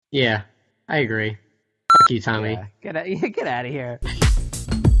Yeah, I agree. Fuck you, Tommy. Yeah, get out of here.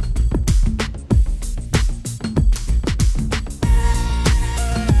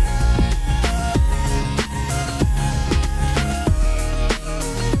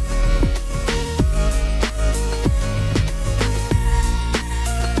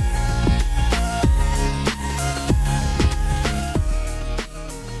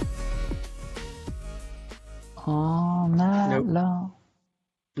 All night Nope. long.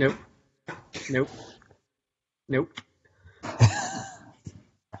 Nope. Nope. Nope.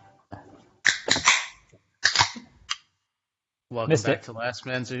 Welcome Missed back it. to Last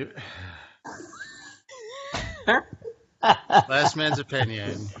Man's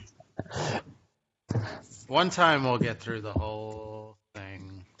Opinion. One time we'll get through the whole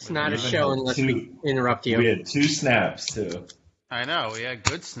thing. It's not a even show had unless two- we interrupt you. We had 2 snaps, too. I know, we had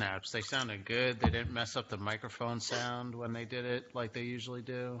good snaps. They sounded good. They didn't mess up the microphone sound when they did it like they usually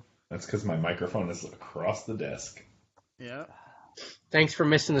do. That's because my microphone is across the desk. Yeah. Thanks for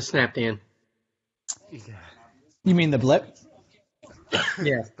missing the snap, Dan. You mean the blip?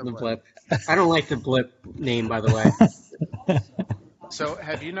 Yeah, the blip. I don't like the blip name, by the way. So,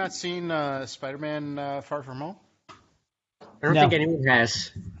 have you not seen Spider-Man Far From Home? I don't No. think anyone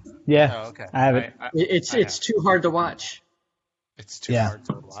has. Yeah, Oh, okay. I have it. It's too hard to watch. It's too Yeah. hard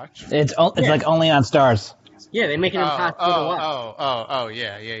to watch. It's like only on Stars. Yeah, they make it impossible to watch.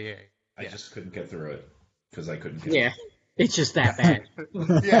 Yeah. I just couldn't get through it because I couldn't get Yeah, it's just that bad.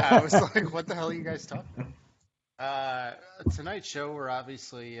 Yeah, I was like, what the hell are you guys talking about? Tonight's show, we're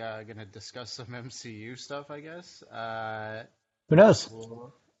obviously going to discuss some MCU stuff, I guess. Who knows?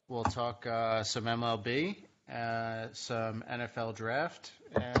 We'll talk some MLB, some NFL draft,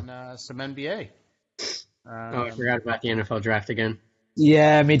 and some NBA. Oh, I forgot about the NFL draft again.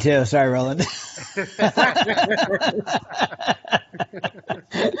 Yeah, me too. Sorry, Roland.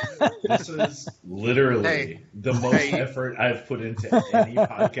 This is literally Hey. the most effort I've put into any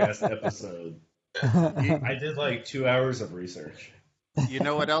podcast episode. I did like 2 hours of research. You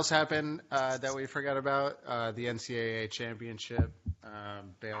know what else happened that we forgot about? The NCAA championship.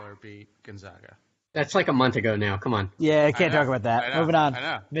 Baylor beat Gonzaga. That's like a month ago now. Come on. Yeah, I can't I know, talk about that. I know, Moving on. I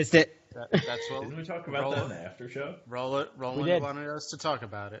know. Missed it. That's what Didn't we talk about that in the after show? Roland We did. wanted us to talk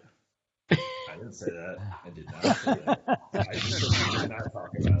about it. I didn't say that. I did not say that. I just said we did not talk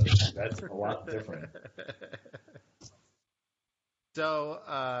about it. That's a lot different.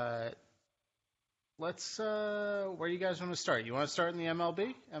 So, let's. Where you guys want to start? You want to start in the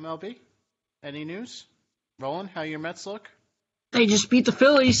MLB? MLB? Any news? Roland, how your Mets look? They just beat the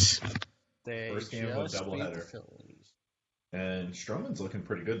Phillies. They First game of a just beat the doubleheader. Phillies. And Stroman's looking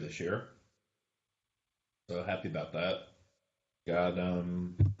pretty good this year. So happy about that. Got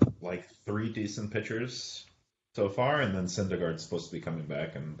like 3 decent pitchers so far, and then Syndergaard's supposed to be coming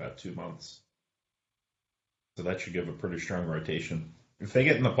back in about 2 months. So that should give a pretty strong rotation. If they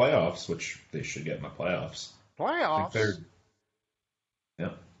get in the playoffs, which they should get in the playoffs, I Playoffs.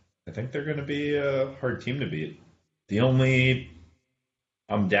 think they're going to be a hard team to beat.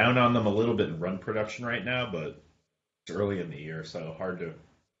 I'm down on them a little bit in run production right now, but it's early in the year, so hard to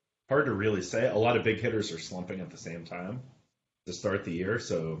really say. A lot of big hitters are slumping at the same time to start the year,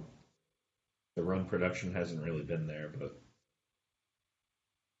 so the run production hasn't really been there, but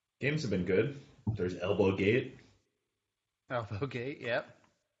games have been good. There's elbow gate. Elbow gate. Yep.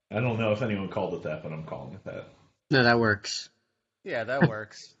 I don't know if anyone called it that, but I'm calling it that. No, that works. Yeah, that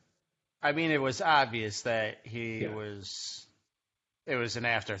works. I mean, it was obvious that Yeah. It was an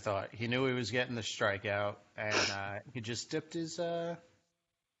afterthought. He knew he was getting the strikeout, and he just dipped his elbow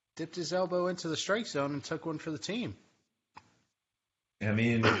into the strike zone and took one for the team. I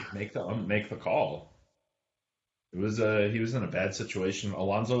mean, make the call. He was in a bad situation.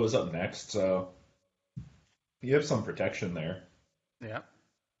 Alonso was up next, so you have some protection there. Yep.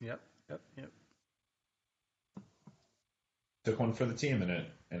 Took one for the team,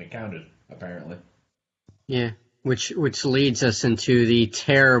 and it counted apparently. Yeah, which leads us into the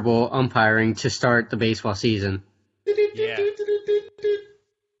terrible umpiring to start the baseball season. Yeah.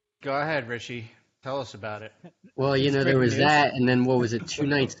 Go ahead, Richie. Tell us about it. Well, you know, there was news. that, and then what was it, 2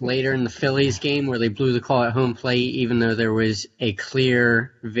 nights later in the Phillies game where they blew the call at home plate, even though there was a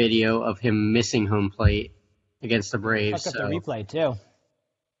clear video of him missing home plate against the Braves. Fucked up So, the replay too.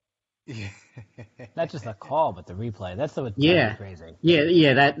 Yeah. Not just the call, but the replay. That's what's Yeah. crazy.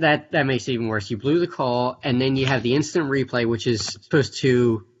 yeah, that makes it even worse. You blew the call, and then you have the instant replay, which is supposed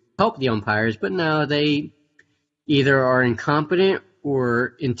to help the umpires, but no, they either are incompetent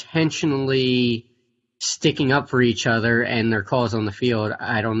or intentionally sticking up for each other and their calls on the field.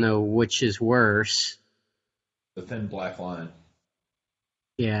 I don't know which is worse. The thin black line.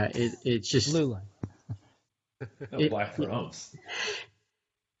 Yeah, it's just Blue line. No, black for umps.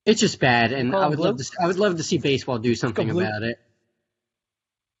 it's just bad, and call I it would blue? love to see baseball do something blue. about it.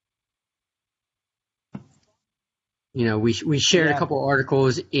 You know, we shared a couple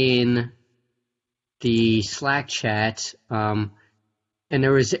articles in the Slack chat, and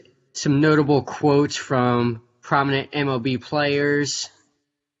there was some notable quotes from prominent MLB players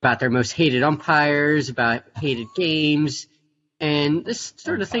about their most hated umpires, about hated games, and this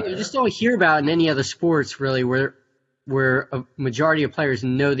sort of thing you just don't hear about in any other sports, really, where a majority of players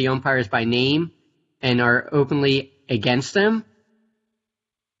know the umpires by name and are openly against them.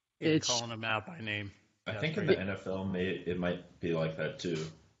 It's calling them out by name. I think in the NFL, it might be like that too,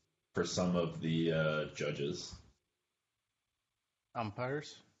 for some of the judges.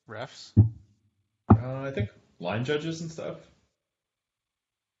 Umpires, refs. I think line judges and stuff.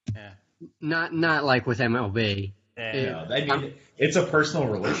 Yeah. Not like with MLB. Yeah, I mean, it's a personal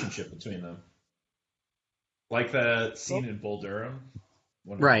relationship between them. Like the scene in Bull Durham,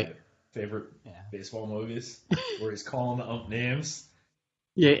 one of my favorite baseball movies, where he's calling the ump names.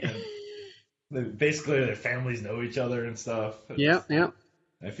 Yeah. Basically, their families know each other and stuff. Yep.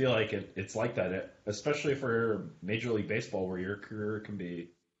 I feel like it's like that, especially for Major League Baseball, where your career can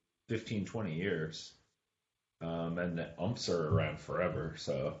be 15, 20 years. And the umps are around forever,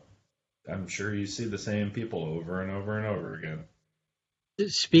 so I'm sure you see the same people over and over and over again.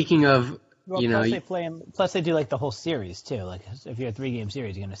 Speaking of, plus they do like the whole series too. Like if you're a 3-game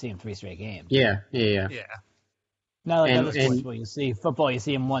series, you're going to see them 3 straight games. Yeah. Not like other sports where you see football, you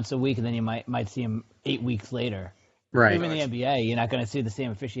see them once a week, and then you might see them 8 weeks later. Right. Even in the NBA, you're not going to see the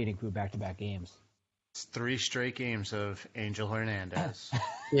same officiating crew back-to-back games. It's 3 straight games of Angel Hernandez.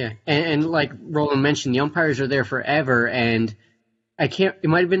 Yeah, and like Roland mentioned, the umpires are there forever, and it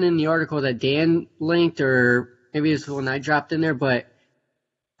might have been in the article that Dan linked, or maybe it's the one I dropped in there, but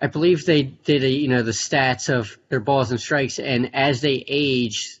I believe they did the stats of their balls and strikes, and as they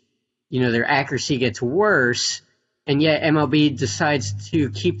age, their accuracy gets worse, and yet MLB decides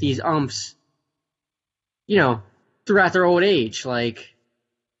to keep these umps, throughout their old age. Like,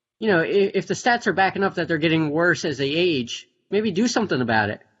 if the stats are backing up that they're getting worse as they age, maybe do something about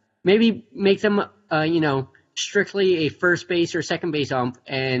it. Maybe make them, strictly a first base or second base ump,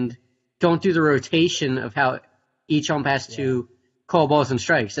 and don't do the rotation of how each ump has to call balls and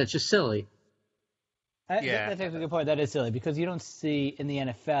strikes. That's just silly. That's a good point. That is silly because you don't see in the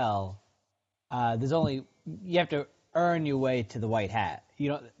NFL. You have to earn your way to the white hat.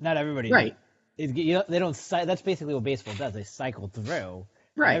 Not everybody. Right. They don't. That's basically what baseball does. They cycle through.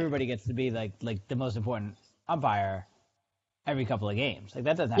 Right. Everybody gets to be like the most important umpire every couple of games. Like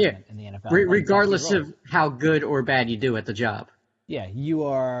that doesn't happen in the NFL. Regardless of how good or bad you do at the job. Yeah, you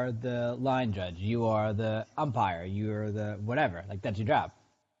are the line judge. You are the umpire. You are the whatever. Like that's your job.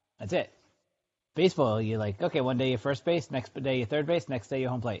 That's it. Baseball, you're like, okay, one day you're first base, next day you're third base, next day you're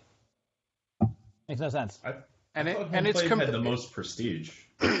home plate. Makes no sense. I thought home plate had the most prestige.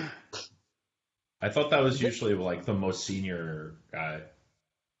 I thought that was usually like the most senior guy.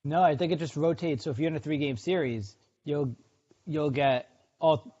 No, I think it just rotates. So if you're in a 3-game series, you'll get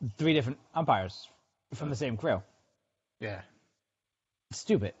all 3 different umpires from the same crew. Yeah. It's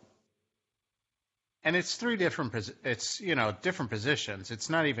stupid. And it's 3 different different positions. It's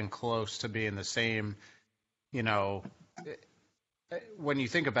not even close to being the same, when you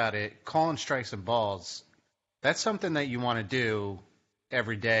think about it, calling strikes and balls, that's something that you want to do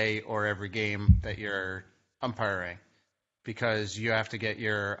every day or every game that you're umpiring, because you have to get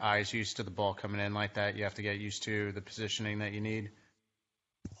your eyes used to the ball coming in like that. You have to get used to the positioning that you need.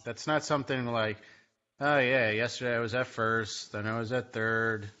 That's not something like, oh yeah, yesterday I was at first, then I was at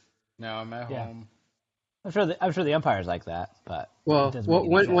third, now I'm at home. I'm sure the umpires like that, but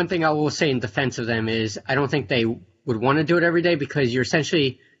one thing I will say in defense of them is I don't think they would want to do it every day because you're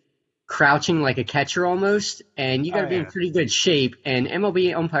essentially crouching like a catcher almost, and you got to be in pretty good shape, and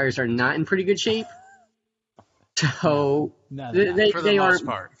MLB umpires are not in pretty good shape. So they for the most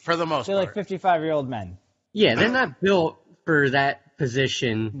part. They're like 55-year-old men. Yeah, they're not built for that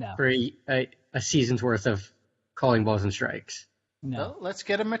position for a season's worth of calling balls and strikes. No. Well, let's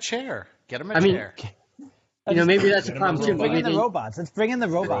get him a chair. Get him a chair. Maybe that's a problem too. Bring in the robots. Let's bring in the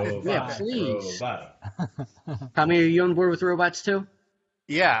robots. Yeah, please. Tommy, are you on board with robots too?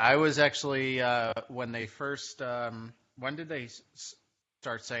 Yeah, I was actually when they first. When did they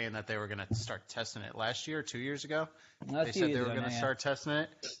start saying that they were going to start testing it? Last year, 2 years ago. They said they were going to start testing it.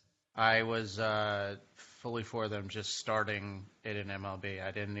 I was fully for them just starting it in MLB.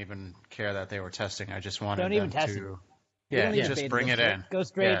 I didn't even care that they were testing. I just wanted them to. Yeah, just bring it in. Go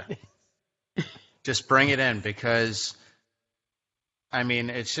straight. Yeah. Just bring it in because I mean,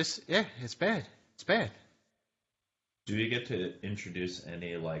 it's just it's bad. It's bad. Do we get to introduce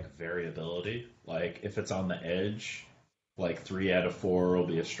any like variability? Like if it's on the edge, like 3 out of 4 will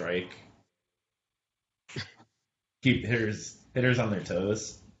be a strike. Keep hitters on their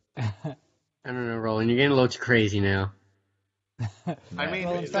toes. I don't know, Roland. You're getting a little too crazy now. I mean,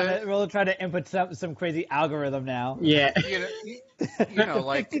 We'll try to input some crazy algorithm now. Yeah. you know,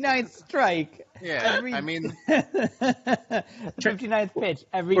 like 59th strike. yeah. I mean, 59th pitch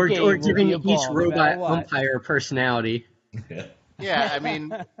every Or, game. or will giving be a each ball, no robot matter what. umpire a personality. yeah. I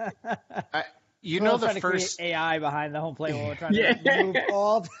mean, you know, the first. AI behind the home plate while we're trying Yeah. to move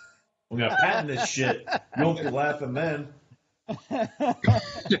all. We're gonna patent this shit. You won't be laughing then.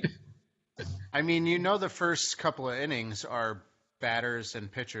 I mean, you know, the first couple of innings are batters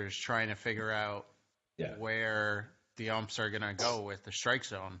and pitchers trying to figure out Yeah. where the umps are going to go with the strike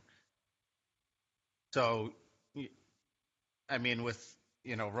zone. So, I mean, with,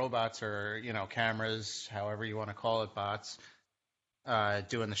 robots or, cameras, however you want to call it, bots,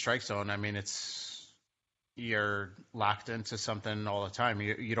 doing the strike zone, I mean, you're locked into something all the time.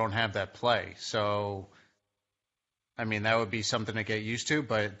 You don't have that play. So, I mean, that would be something to get used to,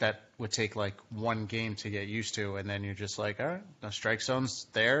 but that would take like one game to get used to. And then you're just like, all right, the strike zone's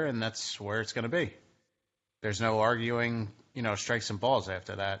there and that's where it's going to be. There's no arguing, strikes and balls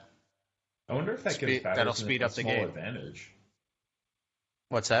after that. I wonder if that gives batters that'll speed a up the small game. advantage.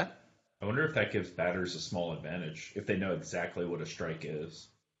 What's that? I wonder if that gives batters a small advantage if they know exactly what a strike is.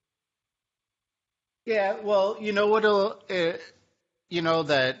 Yeah, well, you know what?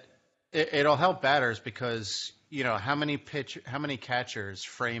 It'll help batters because how many catchers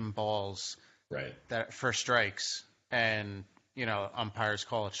frame balls Right. that for strikes, and umpires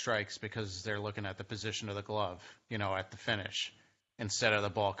call it strikes because they're looking at the position of the glove, at the finish instead of the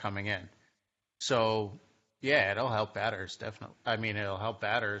ball coming in. So yeah, it'll help batters definitely. I mean, it'll help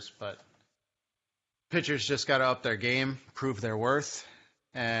batters, but pitchers just got to up their game, prove their worth,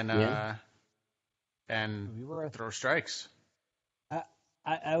 and throw strikes.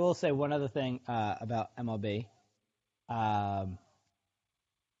 I will say one other thing about MLB.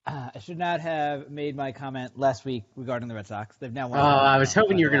 I should not have made my comment last week regarding the Red Sox. They've now won. I was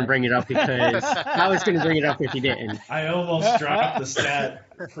hoping you were going to bring it up because I was going to bring it up if you didn't. I almost dropped the stat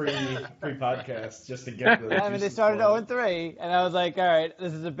pre-podcast just to get the. I mean, they started 0-3, and I was like, all right,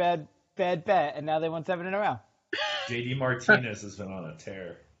 this is a bad bet, and now they won 7 in a row. JD Martinez has been on a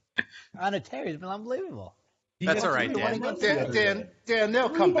tear. On a tear, he's been unbelievable. That's all right, Dan. Dan, they'll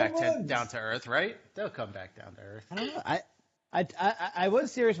come back down to earth, right? They'll come back down to earth. I don't know. I was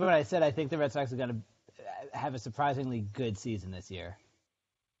serious when I said I think the Red Sox are going to have a surprisingly good season this year,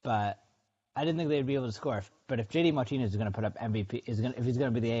 but I didn't think they'd be able to score. But if JD Martinez is going to put up MVP, if he's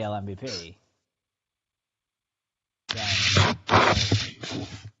going to be the AL MVP, then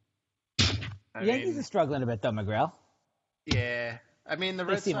Yankees are struggling a bit though, McGrail. Yeah, I mean the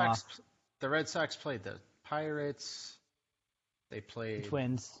Red Sox played the Pirates. They played the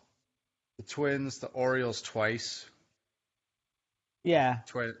Twins, the Orioles twice. Yeah,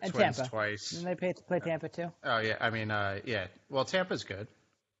 Twins Tampa twice. Didn't they play Tampa too? Oh yeah, I mean yeah. Well, Tampa's good.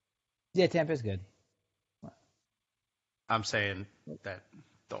 Yeah, Tampa's good. I'm saying that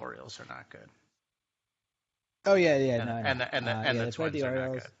the Orioles are not good. Oh yeah. And the Twins are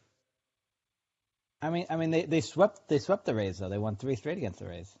not good. I mean they swept the Rays though. They won 3 straight against the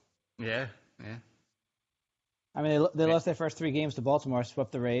Rays. Yeah. I mean they lost their first 3 games to Baltimore,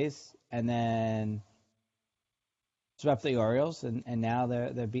 swept the Rays, and then swept the Orioles, and now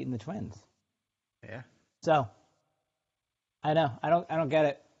they're beating the Twins. Yeah. So I know I don't get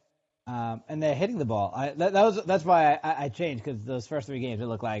it. And they're hitting the ball. That's why I changed, because those first 3 games it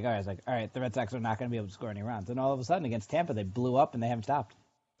looked like all right, the Red Sox are not going to be able to score any runs, and all of a sudden against Tampa they blew up and they haven't stopped.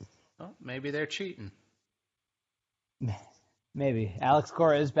 Well, maybe they're cheating. Maybe Alex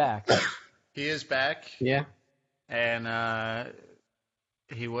Cora is back. He is back. Yeah. And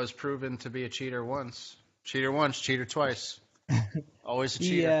he was proven to be a cheater once. Cheater once, cheater twice. Always a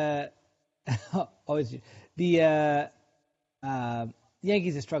cheater. Always. The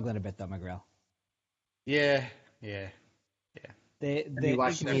Yankees are struggling a bit though, McGrail. Yeah. Have you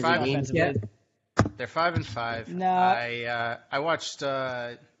watched any of the games yet? They're 5-5. No. I watched 2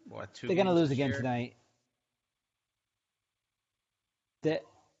 They're going to lose again tonight.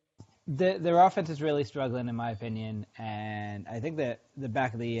 Their offense is really struggling, in my opinion, and I think that the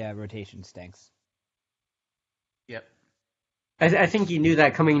back of the rotation stinks. Yep. I think you knew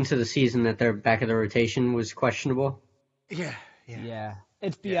that coming into the season that their back of the rotation was questionable. Yeah.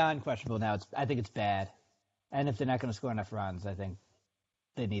 It's beyond questionable now. I think it's bad. And if they're not going to score enough runs, I think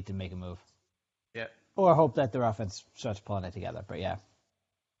they need to make a move. Yep. or hope that their offense starts pulling it together. But yeah,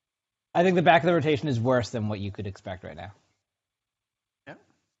 I think the back of the rotation is worse than what you could expect right now. Yep.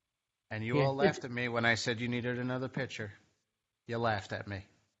 And you Yeah, all laughed at me when I said you needed another pitcher. You laughed at me.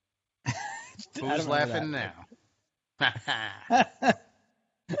 Who's laughing now?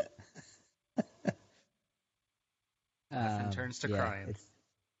 Laughing turns to crying.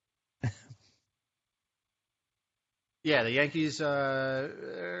 Yeah, the Yankees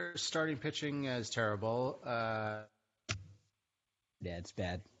starting pitching is terrible. Yeah, it's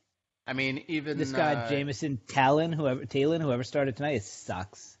bad. I mean, even This guy Jameson Talon, whoever started tonight, it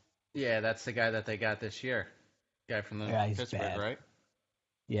sucks. Yeah, that's the guy that they got this year. Guy from the He's Pittsburgh, bad. right?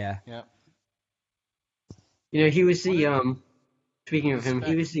 Yeah. Yep. You know, he was the speaking of him,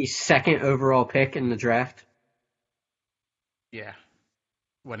 he was the second overall pick in the draft. Yeah.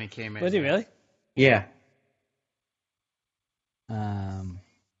 When he came in. Was he really? Yeah.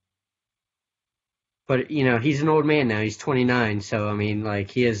 But you know, he's an old man now. He's 29, so I mean, like,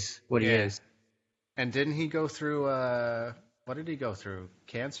 he is what he is. And didn't he go through? What did he go through?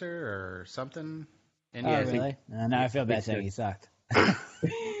 Cancer or something? Oh, really? Now I feel bad saying he sucked.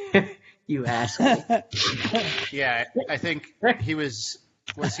 You asshole. Yeah, I think he was.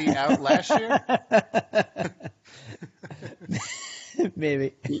 Was he out last year?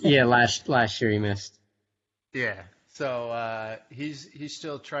 Maybe. Yeah, last year he missed. Yeah. So he's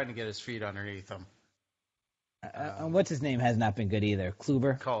still trying to get his feet underneath him. What's his name has not been good either.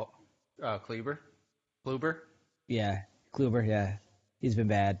 Kluber. Kleber. Kluber. Yeah, Kluber. Yeah, he's been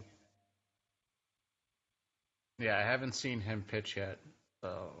bad. Yeah, I haven't seen him pitch yet.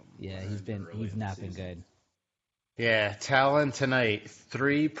 So yeah, he's not been good. Yeah, Talon tonight,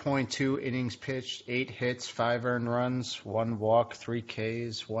 3.2 innings pitched, 8 hits, 5 earned runs, 1 walk, 3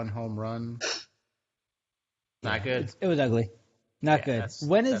 Ks, 1 home run. Not good. It was ugly. Not good.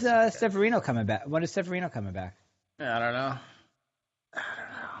 When is Severino coming back? When is Severino coming back? I don't know.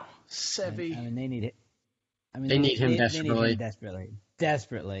 Sevy. I mean, they need it. I mean, they need him desperately.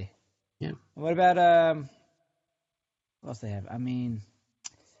 Desperately. Yeah. What about what else they have? I mean,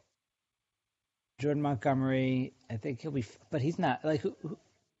 Jordan Montgomery. I think he'll be, but he's not. Like,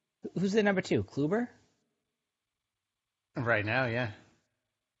 who's the number 2? Kluber. Right now, yeah.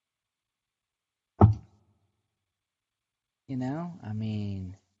 You know, I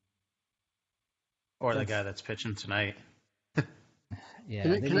mean, or the guy that's pitching tonight. Yeah.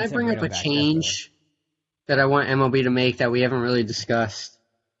 Can I bring up a change that I want MLB to make that we haven't really discussed?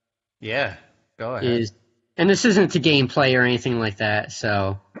 Yeah, go ahead. And this isn't to gameplay or anything like that,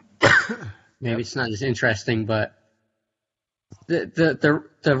 so maybe it's not as interesting. But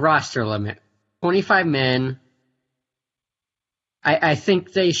the roster limit, 25 men. I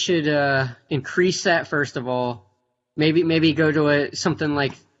think they should increase that first of all. Maybe go to something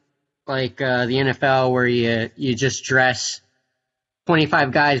like the NFL where you just dress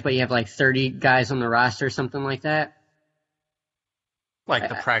 25 guys, but you have like 30 guys on the roster, something like that. Like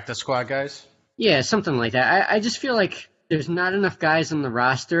the practice squad guys? Yeah, something like that. I just feel like there's not enough guys on the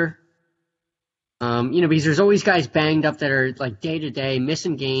roster. Because there's always guys banged up that are like day to day,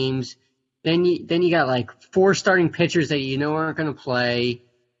 missing games. Then you got like 4 starting pitchers that aren't going to play.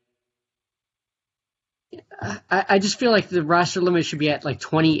 I just feel like the roster limit should be at like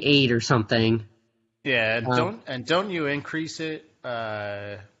 28 or something. Yeah, don't you increase it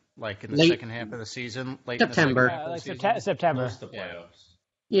like in the second half of the season, September, September. Most of the playoffs.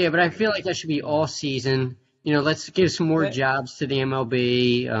 Yeah, but I feel like that should be all season. Let's give some more jobs to the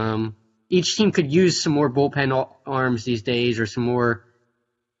MLB. Each team could use some more bullpen arms these days, or some more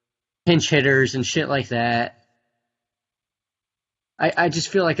pinch hitters and shit like that. I just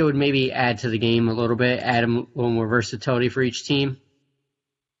feel like it would maybe add to the game a little bit, add a little more versatility for each team.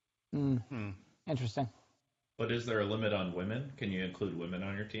 Interesting. But is there a limit on women? Can you include women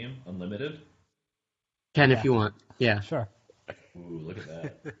on your team? Unlimited? If you want. Yeah. Sure. Ooh, look at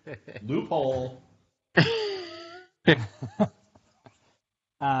that. Loophole.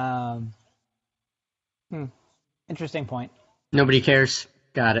 Interesting point. Nobody cares.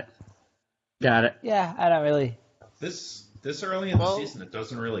 Got it. Yeah, I don't really. This early in the season, it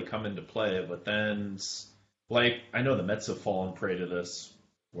doesn't really come into play. But then, like, I know the Mets have fallen prey to this,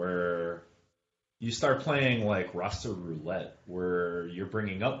 where you start playing like roster roulette, where you're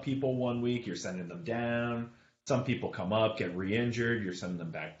bringing up people one week, you're sending them down. Some people come up, get re-injured, you're sending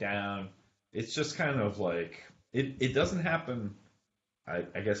them back down. It's just kind of like it doesn't happen.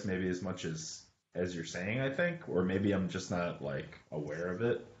 I guess maybe as much as you're saying, I think, or maybe I'm just not like aware of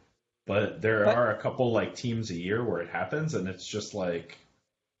it. But there are a couple like teams a year where it happens, and it's just like,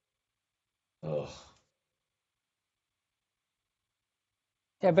 ugh.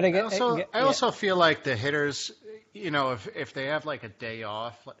 Yeah, but I I also feel like the hitters, if they have like a day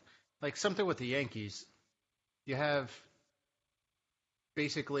off, like something with the Yankees, you have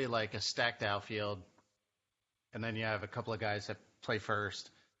basically like a stacked outfield, and then you have a couple of guys that play first,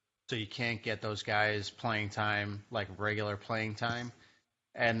 so you can't get those guys playing time, like regular playing time,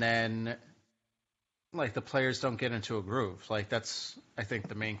 and then like the players don't get into a groove. Like that's I think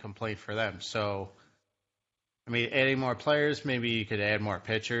the main complaint for them. So I mean, adding more players, maybe you could add more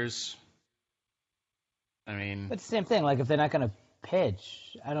pitchers. I mean, It's the same thing. Like if they're not going to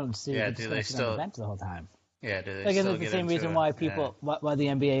pitch, I don't see Yeah, the do they discussion on the still bench the whole time. yeah, do they Like, still isn't it the get same into reason it? why why the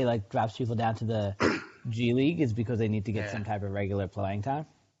NBA like drops people down to the G League is because they need to get Yeah. some type of regular playing time?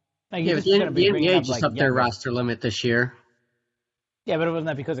 Like, Yeah, you're but just the, going to the be bringing NBA up just like upped their younger. roster limit this year. Yeah, but wasn't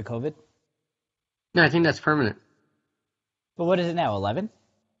that because of COVID? No, I think that's permanent. But what is it now? 11?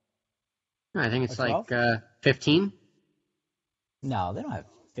 No, I think it's Or like 12? 15. No, they don't have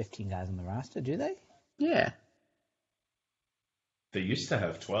 15 guys on the roster, do they? Yeah. They used to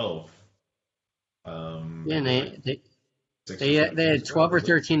have 12. Yeah, and like they 6 or they 7 they years had 12 ago, or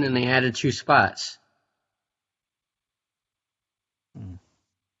 13, and they added 2 spots. Hmm.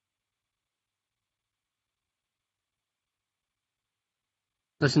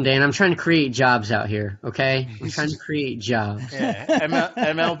 Listen, Dan, I'm trying to create jobs out here. Okay, I'm trying to create jobs. Yeah,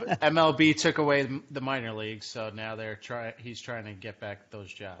 MLB took away the minor leagues, so now he's trying to get back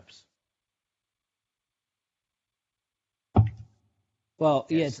those jobs. Well,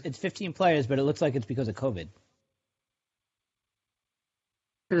 Yes. yeah, it's 15 players, but it looks like it's because of COVID. I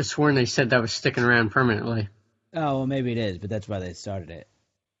could have sworn they said that was sticking around permanently. Oh, well, maybe it is, but that's why they started it.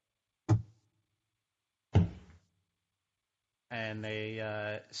 And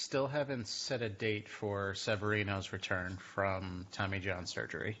they still haven't set a date for Severino's return from Tommy John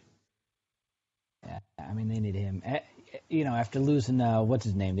surgery. Yeah, I mean, they need him. After losing, what's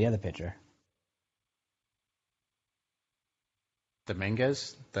his name, the other pitcher?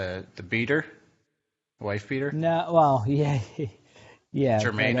 Dominguez, the beater, wife beater, No, well, yeah, yeah.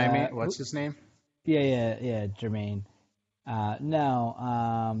 Jermaine. but, I mean, what's his name? Yeah, Jermaine.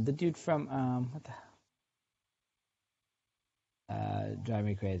 No, the dude from what the drive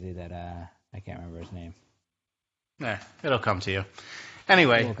me crazy that I can't remember his name. It'll come to you.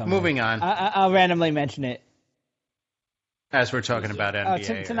 Anyway, We'll come moving to it. on. I'll randomly mention it. As we're talking about NBA or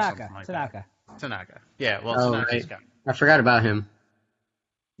Tanaka. something like Tanaka. that. Tanaka. Yeah, well, Oh, Tanaka's right. gone. I forgot about him.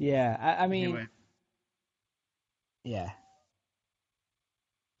 Yeah, I mean, Anyway, yeah.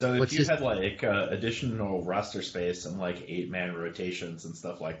 So if What's you his- had like additional roster space and like 8-man rotations and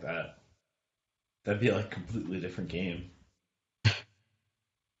stuff like that, that'd be like a completely different game.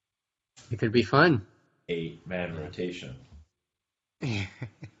 It could be fun. 8-man rotation. we're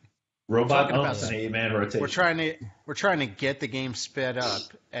Robot talking about umps and 8-man rotation. trying to get the game sped up,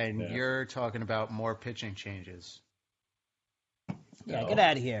 and Yeah. you're talking about more pitching changes. Yeah, No. get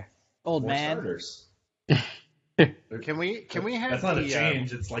out of here, old More man. starters. Can we have That's not the, a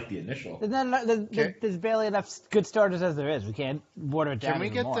change. It's like the initial. There's barely enough good starters as there is. We can't water it down. Can we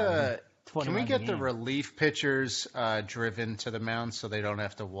even get more. the 20 Can we runs a get the game. relief pitchers driven to the mound so they don't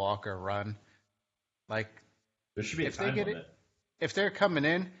have to walk or run? Like, There should be a if they time get limit. if they're coming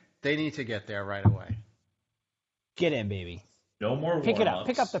in, they need to get there right away. Get in, baby? No more warm-ups. Pick it up.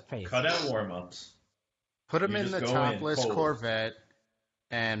 Pick up the pace. Cut out warm-ups. Put them You in just the go in topless cold. Corvette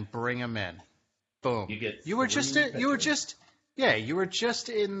and bring them in. Boom. You were just you were just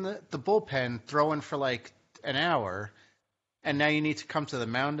in the bullpen throwing for like an hour, and now you need to come to the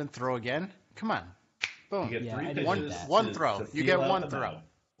mound and throw again. Come on, boom. You get Yeah, 3 I pitches. didn't do that. One throw. to You feel get out one the throw. mound.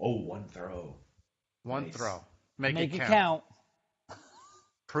 Oh, one throw. One Nice. throw. Make Make it it count. count.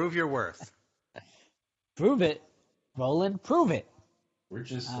 Prove your worth. Prove it, Roland. Prove it. We're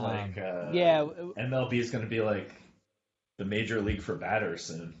just yeah. MLB is going to be like the major league for batters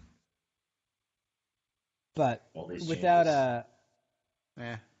soon. But All these without changes.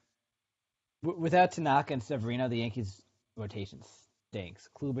 Yeah. without Tanaka and Severino, the Yankees rotation stinks.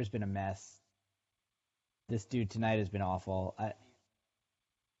 Kluber's been a mess. This dude tonight has been awful.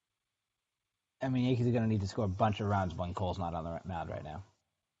 I mean, Yankees are going to need to score a bunch of runs when Cole's not on the mound right now.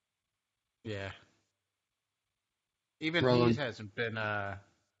 Yeah. Even Roland. he hasn't been. No,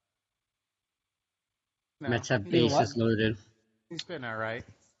 Mets have You know what? bases loaded. he's been all right.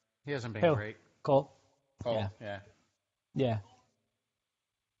 He hasn't been Who? great. Cole? Oh, Yeah. yeah. Yeah.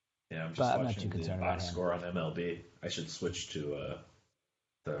 Yeah, I'm just But I'm not watching too the concerned about box him. score on MLB. I should switch to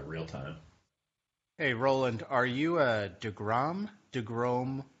the real time. Hey, Roland, are you a DeGrom,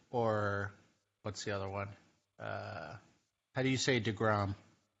 or what's the other one? How do you say DeGrom?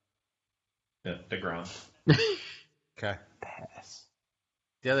 Yeah, DeGrom. Okay. Pass.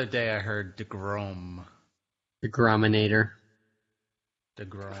 The other day I heard DeGrom. The Grominator.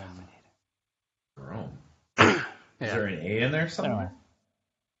 DeGrom. Jerome. Yeah. Is there an A in there somewhere?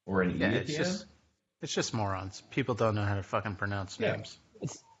 Or an E Yeah, at the end? it's just morons. People don't know how to fucking pronounce Yeah. names.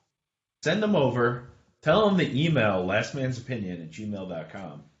 Send them over. Tell them the email,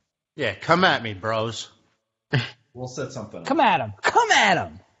 lastmansopinion@gmail.com. Yeah, come at me, bros. We'll set something up. Come at him. Come at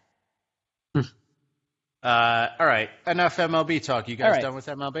him. All right, enough MLB talk. You guys All right. done with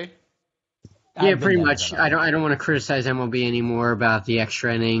MLB? Yeah, I've been pretty done with much. it I don't want to criticize MLB anymore about the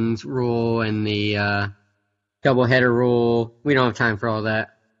extra innings rule and the doubleheader rule. We don't have time for all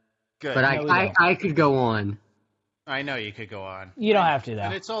that. Good. But No, we don't. I could go on. I know you could go on. You don't have to, though.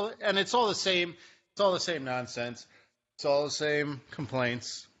 And it's all the same. It's all the same nonsense. It's all the same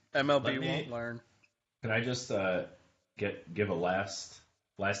complaints. MLB won't learn. Can I just give a last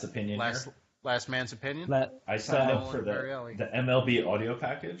opinion here? Last man's opinion. I signed So- up for Barrielli. the MLB audio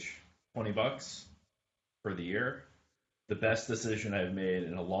package, $20 for the year. The best decision I've made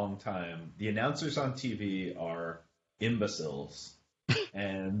in a long time. The announcers on TV are imbeciles,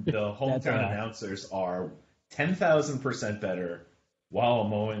 and the hometown right. announcers are 10,000% better while I'm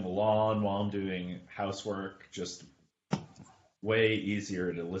mowing the lawn, while I'm doing housework. Just way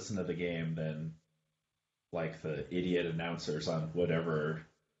easier to listen to the game than like the idiot announcers on whatever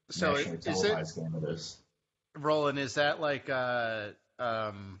So nationally is it, televised game it is. Roland? Is that like the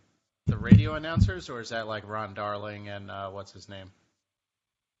radio announcers, or is that like Ron Darling and what's his name?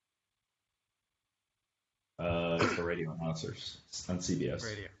 It's the radio announcers on CBS.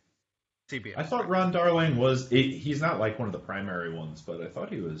 Radio. CBS. I thought Ron Darling he's not like one of the primary ones, but I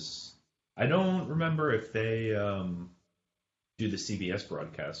thought he was. I don't remember if they do the CBS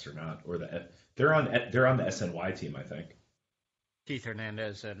broadcast or not, or they're on the SNY team, I think. Keith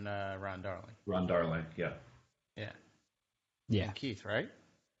Hernandez and Ron Darling. Ron Darling, yeah. Yeah. Yeah. And Keith, right?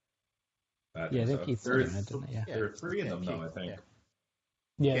 Yeah, I think Keith's there, doing it, didn't he? Yeah. there are three of them, though, I Keith, think.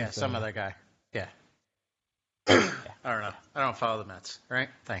 Yeah, so- some other guy. Yeah. I don't know. I don't follow the Mets. All right.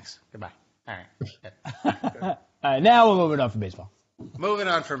 Thanks. Goodbye. All right. Yeah. All right, now we're moving on from baseball. Moving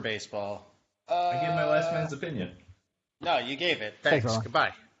on from baseball. I gave my last man's opinion. No, you gave it. Thanks, Thanks.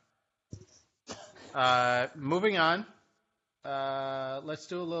 Roland. Goodbye. Moving on. Let's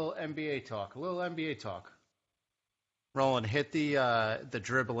do a little NBA talk. Roland, hit the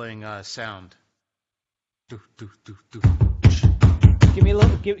dribbling sound. Do, do, do, do. Give me a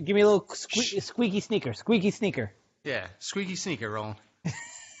little squeaky sneaker. Yeah, squeaky sneaker, Roland.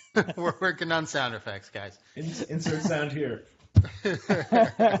 We're working on sound effects, guys. Insert sound here.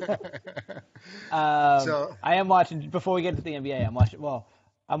 So- I am watching. Before we get to the NBA,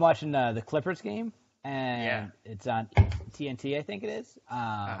 I'm watching the Clippers game, and Yeah. it's on TNT, I think it is.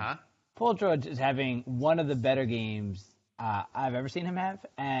 Uh-huh. Paul George is having one of the better games I've ever seen him have,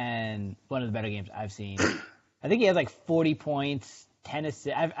 and one of the better games I've seen. I think he has like 40 points, 10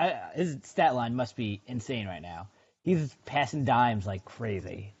 assists. His stat line must be insane right now. He's passing dimes like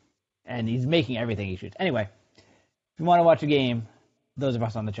crazy, and he's making everything he shoots. Anyway, if you want to watch a game, those of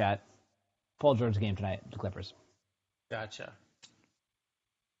us on the chat, Paul George's game tonight, the Clippers. Gotcha.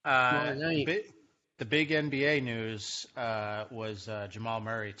 Well, The big NBA news was Jamal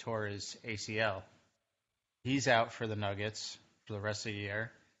Murray tore his ACL. He's out for the Nuggets for the rest of the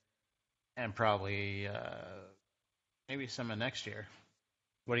year, and probably maybe some of next year.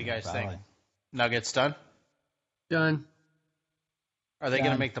 What do you guys think? Probably. Nuggets done? Done. Are they going to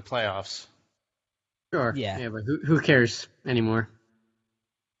Done. make the playoffs? Sure. Yeah. But who cares anymore?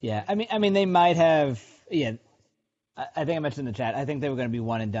 Yeah, I mean, they might have. Yeah, I think I mentioned in the chat. I think they were going to be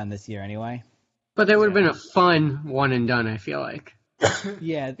one and done this year anyway. But that would have been a fun one and done, I feel like.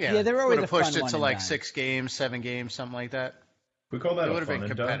 Yeah, they were always would a have fun pushed it one to and like done. 6 games, 7 games, something like that. We call that It a would have fun been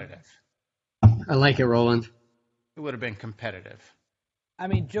and done. competitive. I like it, Roland. It would have been competitive. I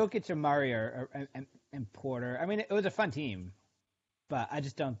mean, Jokic and Murray and Porter. I mean, it was a fun team, but I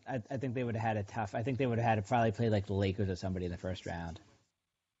just don't. I think they would have had it tough. I think they would have had to probably play like the Lakers or somebody in the first round,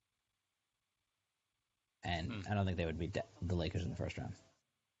 and I don't think they would beat the Lakers in the first round.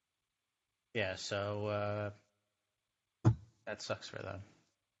 Yeah, so that sucks for them.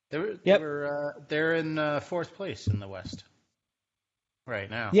 They're in 4th place in the West right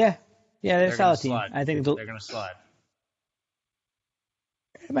now. Yeah, they're a They're gonna solid team. slide. I think They're going to slide.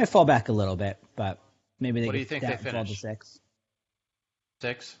 it might fall back a little bit, but maybe they What do you get think they down 12 to finish? 6.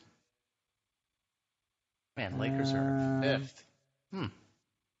 6? Man, Lakers are 5th.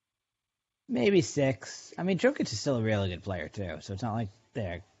 Maybe 6. I mean, Jokic is still a really good player too, so it's not like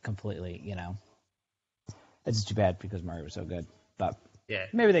they're completely, It's just too bad because Murray was so good. But Yeah.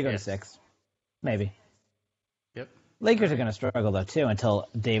 maybe they go to Yes. 6. Maybe. Yep. Lakers are going to struggle though too until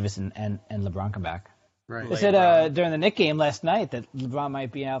Davis and LeBron come back. Right. They said during the Knicks game last night that LeBron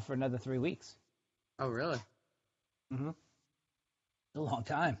might be out for another 3 weeks. Oh, really? Mm-hmm. It's a long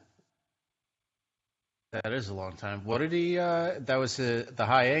time. That is a long time. What did he? That was the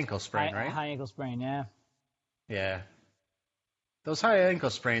high ankle sprain, right? High ankle sprain, yeah. Yeah. Those high ankle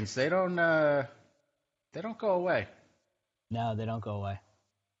sprains, they don't go away. No, they don't go away.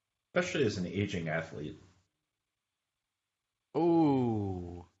 Especially as an aging athlete.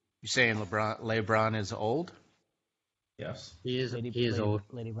 Ooh, you saying LeBron is old? Yes. He is old.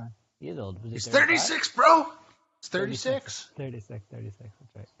 Lady Brown. He is old. He's 36, bro. He's 36. 36.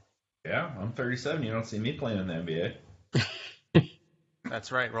 That's right. Yeah, I'm 37. You don't see me playing in the NBA.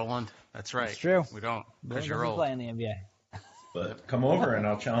 That's right, Roland. That's right. It's true. We don't, because You're you're old. playing the NBA. But come over and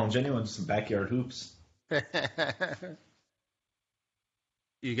I'll challenge anyone to some backyard hoops.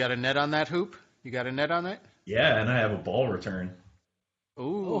 You got a net on that hoop? You got a net on it? Yeah, and I have a ball return.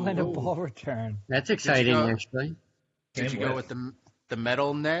 Ooh. Oh, and a ball return. That's exciting, go- actually. Did you go with the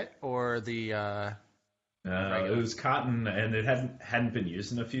metal net or the? It was cotton, and it hadn't been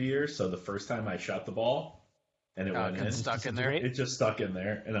used in a few years. So the first time I shot the ball, and it went in, stuck in there. it just stuck in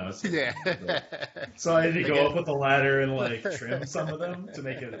there, and I was Yeah. So I had to go up with a ladder and like trim some of them to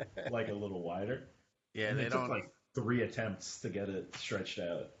make it like a little wider. Yeah, And they it don't. took like 3 attempts to get it stretched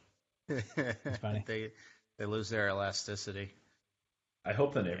out. That's funny. They lose their elasticity. I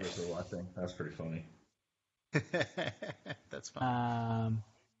hope the neighbors are watching. That's pretty funny. That's fine.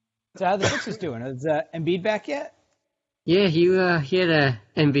 So how are the Sixers doing? Is Embiid back yet? Yeah, he had a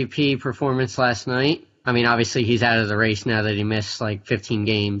MVP performance last night. I mean, obviously he's out of the race now that he missed like 15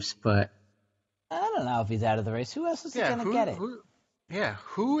 games, but I don't know if he's out of the race. Who else is going to get it?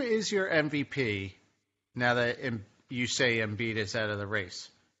 Who is your MVP now that you say Embiid is out of the race?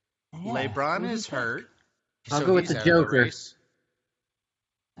 Yeah, LeBron is hurt. I'll go with he's the out of Joker. race.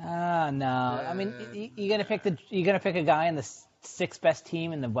 No. I mean, you gonna pick a guy in the 6th best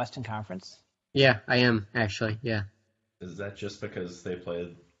team in the Western Conference? yeah, I am actually. Yeah. Is that just because they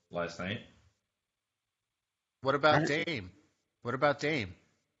played last night? What about Dame? What about Dame?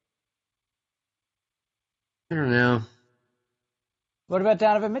 I don't know. What about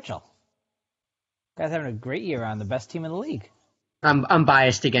Donovan Mitchell? Guy's having a great year on the best team in the league. I'm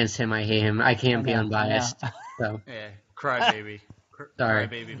biased against him. I hate him. I can't be I know. unbiased. So Yeah, crybaby. Sorry.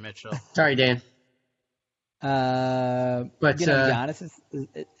 Crybaby Mitchell. sorry, Dan. But Giannis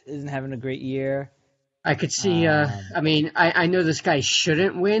isn't having a great year. I could see. I mean, I know this guy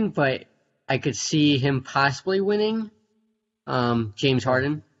shouldn't win, but I could see him possibly winning. James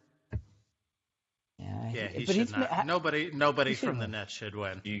Harden. Yeah, he but should not. Nobody from the Nets should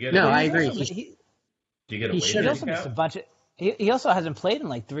win. Do you get No, a, I agree. Do you get a he weight should He also missed a handicap? bunch of. He also hasn't played in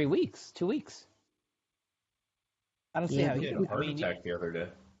like 3 weeks, 2 weeks. I don't see how He he had can. a heart attack the other day.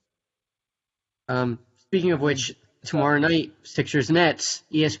 Speaking of which, tomorrow night, Sixers Nets,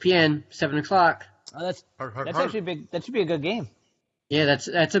 ESPN, 7:00. Oh, that's Hurt. actually big. That should be a good game. Yeah, that's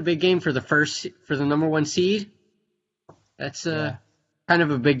a big game for the number 1 seed. That's kind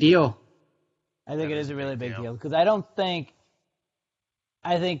of a big deal. I think it is a really big deal because I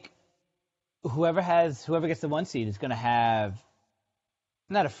think whoever gets the 1 seed is going to have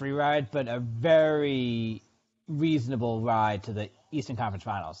not a free ride, but a very reasonable ride to the Eastern Conference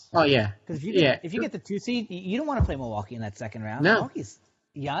Finals. Oh yeah, Because if you get the 2 seed, you don't want to play Milwaukee in that second round. No. Milwaukee's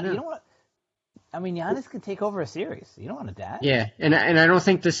Giannis. You don't want. I mean, Giannis can take over a series. You don't want to die. yeah, and I don't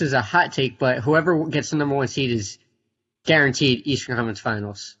think this is a hot take, but whoever gets the number 1 seed is guaranteed Eastern Conference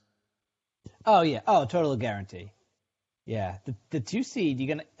Finals. Oh yeah. Oh, total guarantee. Yeah. The 2 seed,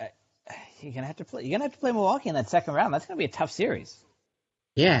 you're gonna have to play. You're gonna have to play Milwaukee in that second round. That's gonna be a tough series.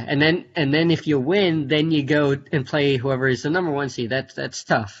 Yeah, and then if you win, then you go and play whoever is the number 1 seed. That's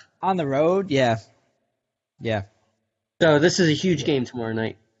tough. On the road, yeah. Yeah. So this is a huge game tomorrow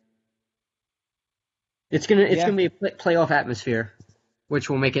night. It's gonna be a playoff atmosphere, which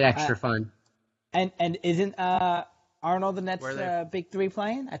will make it extra fun. And isn't aren't all the Nets Where they- big 3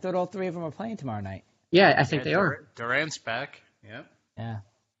 playing? I thought all 3 of them are playing tomorrow night. Yeah, I think they are. Durant's back. Yep. Yeah.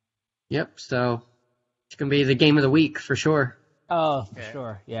 Yep. So it's gonna be the game of the week for sure. Oh, for Yeah.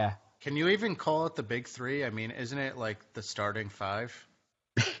 sure. Yeah. Can you even call it the big 3? I mean, isn't it like the starting 5?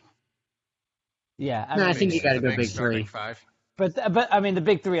 Yeah. No, I think you got to The go big starting 3. 5. But I mean, the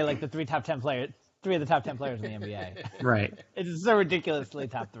big 3 are like the 3 top 10 players. 3 of the top 10 players in the NBA. Right. It's so ridiculously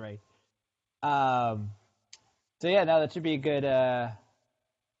top 3. So yeah, no, that should be a good.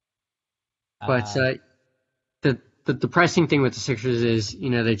 But the depressing thing with the Sixers is,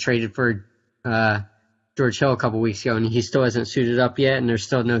 they traded for George Hill a couple weeks ago, and he still hasn't suited up yet, and there's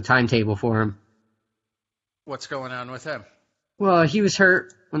still no timetable for him. What's going on with him? Well, he was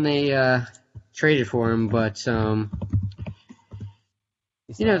hurt when they traded for him, but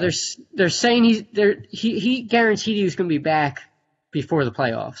they're saying he guaranteed he was going to be back before the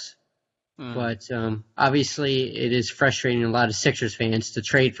playoffs. But obviously, it is frustrating a lot of Sixers fans to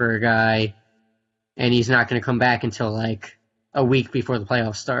trade for a guy, and he's not going to come back until like a week before the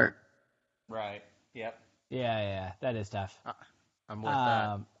playoffs start. Right. Yep. Yeah, that is tough. I'm with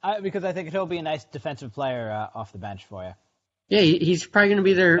that. Because I think he'll be a nice defensive player off the bench for you. Yeah, he's probably going to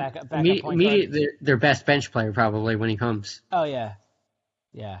be their Backup point guard. their best bench player probably when he comes. Oh yeah.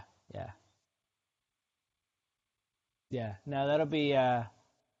 No, that'll be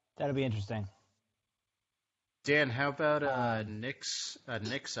interesting. Dan, how about a Knicks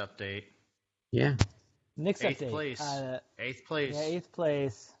update? Yeah. Knicks Eighth update. place. Eighth place. Yeah, 8th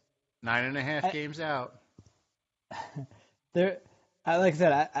place. 9.5 games out. Like I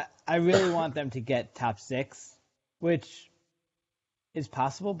said, I really want them to get top 6, which is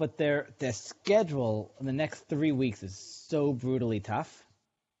possible, but their schedule in the next 3 weeks is so brutally tough.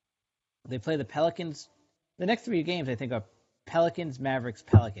 They play the Pelicans. The next 3 games, I think, are Pelicans, Mavericks,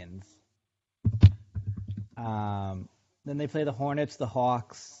 Pelicans. Then they play the Hornets, the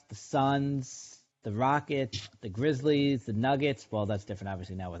Hawks, the Suns, the Rockets, the Grizzlies, the Nuggets. Well, that's different,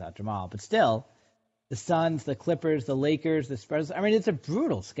 obviously, now without Jamal. But still, the Suns, the Clippers, the Lakers, the Spurs. I mean, it's a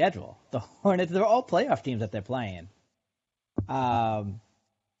brutal schedule. The Hornets, they're all playoff teams that they're playing.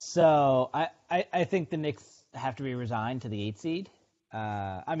 So I think the Knicks have to be resigned to the 8th seed.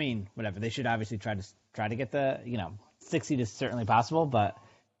 I mean, whatever. They should obviously try to get the 6th seed is certainly possible, but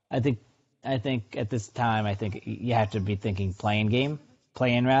I think at this time, I think you have to be thinking play-in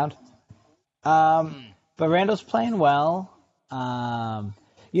round. But Randall's playing well. The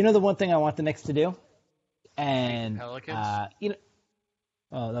one thing I want the Knicks to do, and Pelicans? that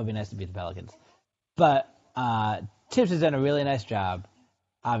would be nice to beat the Pelicans. But Tibbs has done a really nice job,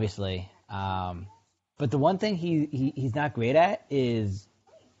 obviously. But the one thing he's not great at is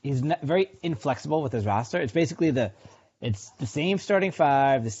he's not very inflexible with his roster. It's basically it's the same starting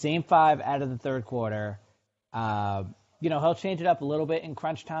 5, the same 5 out of the third quarter. He'll change it up a little bit in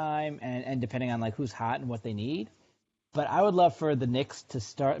crunch time and depending on like who's hot and what they need. But I would love for the Knicks to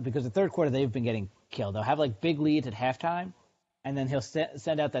start, because the third quarter they've been getting killed. They'll have like big leads at halftime, and then he'll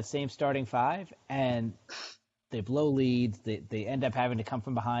send out that same starting 5, and they blow leads. They end up having to come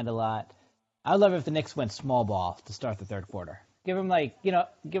from behind a lot. I'd love if the Knicks went small ball to start the third quarter. Give him like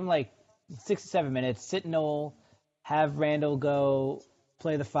 6 to 7 minutes, sit Noel, have Randall go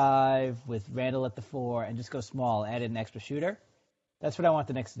play the 5 with Randall at the 4, and just go small, add in an extra shooter. That's what I want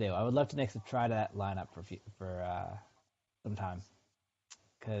the Knicks to do. I would love the Knicks to try that lineup for some time,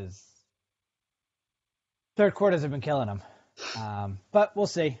 because third quarters have been killing them. But we'll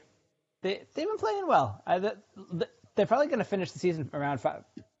see. They've been playing well. They're probably going to finish the season around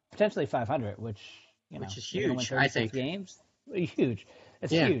potentially 500, which is huge. I think games, huge.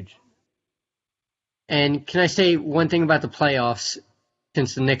 It's yeah. Huge. And can I say one thing about the playoffs?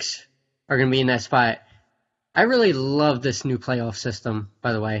 Since the Knicks are going to be in that spot, I really love this new playoff system.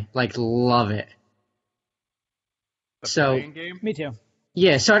 By the way, love it. The so playing game? Me too.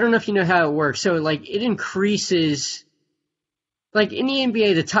 Yeah. So I don't know if you know how it works. So it increases. Like in the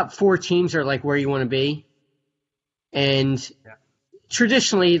NBA, the top 4 teams are like where you want to be, and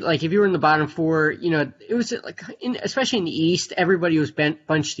traditionally, like if you were in the bottom 4, it was like especially in the East, everybody was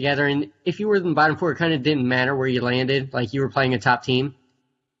bunched together, and if you were in the bottom 4, it kind of didn't matter where you landed. Like you were playing a top team.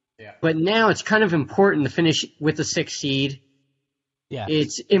 Yeah. But now it's kind of important to finish with the 6th seed. Yeah.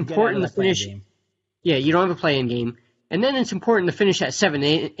 It's important to finish. Yeah, you don't have a play-in game, and then it's important to finish at 7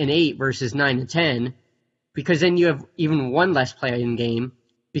 and 8 versus 9 and 10. Because then you have even one less play-in game,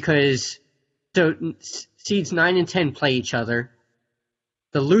 because seeds 9 and 10 play each other.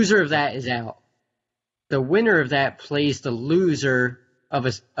 The loser of that is out. The winner of that plays the loser of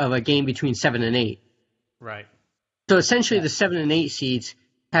a game between 7 and 8. Right. So essentially, the 7 and 8 seeds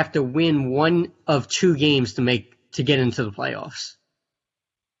have to win one of 2 games to get into the playoffs.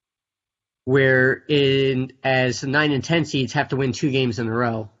 As the 9 and 10 seeds have to win 2 games in a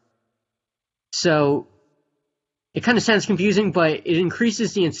row. So it kind of sounds confusing, but it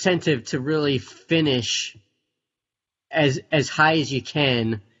increases the incentive to really finish as high as you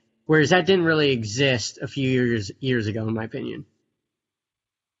can, whereas that didn't really exist a few years ago, in my opinion.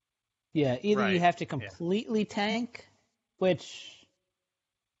 Yeah, either you have to completely tank, which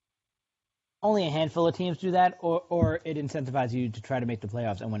only a handful of teams do that, or it incentivizes you to try to make the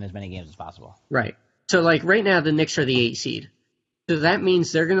playoffs and win as many games as possible. Right. So, right now, the Knicks are the 8 seed. So that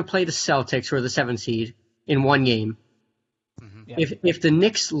means they're going to play the Celtics, who are the 7 seed, in one game. Mm-hmm. Yeah. If the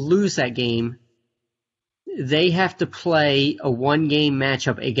Knicks lose that game, they have to play a one-game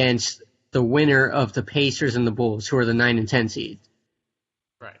matchup against the winner of the Pacers and the Bulls, who are the 9 and 10 seeds.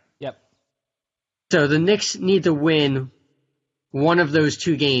 Right. Yep. So the Knicks need to win one of those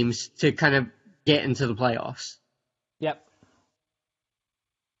 2 games to kind of get into the playoffs. Yep.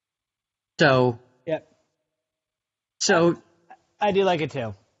 So. Yep. So. I do like it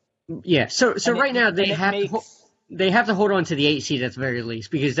too. Yeah. So right now they have to hold on to the 8 seed at the very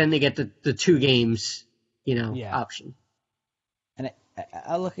least, because then they get the 2 games, option. And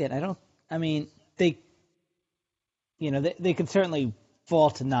I look at they could certainly fall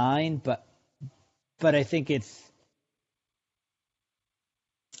to 9, but I think it'll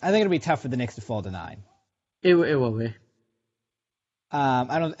be tough for the Knicks to fall to 9. It will be.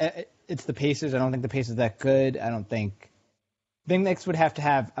 It's the Pacers. I don't think the Pacers are that good. I think the Knicks would have to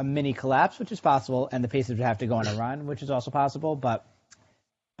have a mini collapse, which is possible, and the Pacers would have to go on a run, which is also possible. But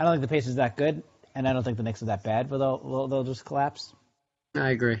I don't think the Pacers are that good, and I don't think the Knicks are that bad where they'll just collapse.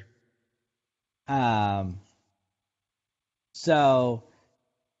 I agree. So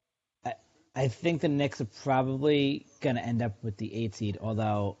I think the Knicks are probably going to end up with the 8 seed,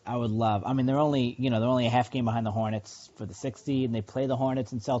 although I would love. I mean, they're only a half game behind the Hornets for the 6 seed, and they play the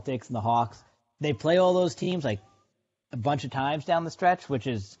Hornets and Celtics and the Hawks. They play all those teams like a bunch of times down the stretch, which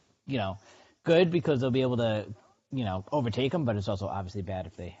is, good because they'll be able to, overtake them, but it's also obviously bad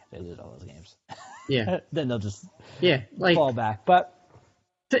if they lose all those games. Yeah. Then they'll just fall back. But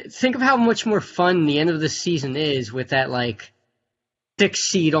think of how much more fun the end of the season is with that, 6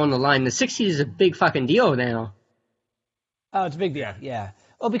 seed on the line. The 6 seed is a big fucking deal now. Oh, it's a big deal, yeah.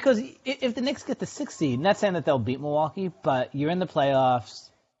 Well, because if the Knicks get the 6 seed, not saying that they'll beat Milwaukee, but you're in the playoffs.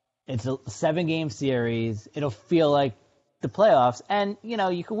 It's a 7-game series. It'll feel like the playoffs, and,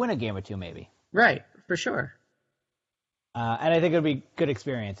 you could win a game or 2 maybe. Right, for sure. And I think it'll be a good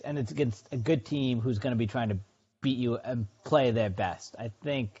experience, and it's against a good team who's going to be trying to beat you and play their best. I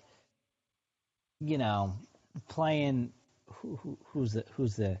think, playing who's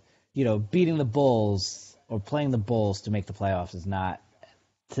the beating the Bulls or playing the Bulls to make the playoffs is not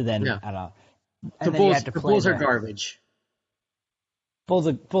to then I don't know. And the Bulls are garbage. Bulls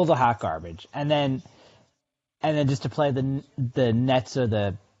are hot garbage, and then just to play the Nets or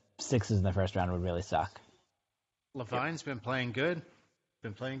the Sixers in the first round would really suck. Levine's been playing good.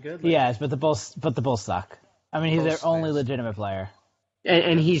 Lately. Yes, but the Bulls suck. I mean, he's their only legitimate player.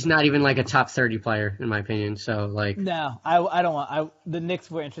 And he's not even a top 30 player in my opinion. So no, I don't want. The Knicks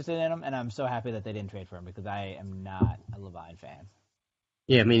were interested in him, and I'm so happy that they didn't trade for him because I am not a Levine fan.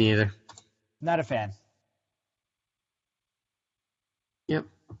 Yeah, me neither. Not a fan. Yep.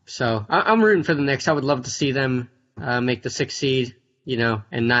 So I'm rooting for the Knicks. I would love to see them make the 6 seed,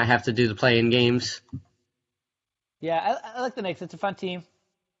 and not have to do the play-in games. Yeah, I like the Knicks. It's a fun team.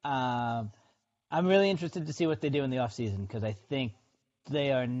 I'm really interested to see what they do in the offseason because I think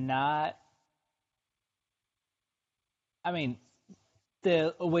they are not. I mean,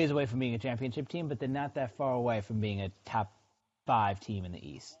 they're a ways away from being a championship team, but they're not that far away from being a top 5 team in the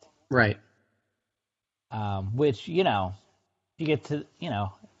East. Right. Which, you get to,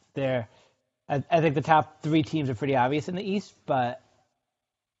 they're. I think the top 3 teams are pretty obvious in the East, but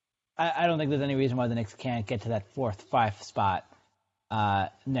I don't think there's any reason why the Knicks can't get to that 4th, 5th spot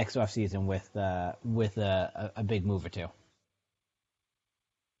next offseason with a big move or 2.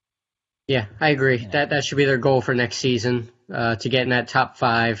 Yeah, I agree. That should be their goal for next season, to get in that top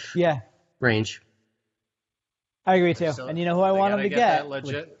 5 range. I agree too. So and you know who I want them to get?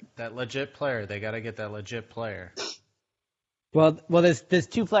 That legit player. They got to get that legit player. Well, there's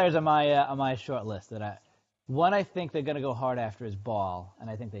 2 players on my short list that I think they're going to go hard after is Ball, and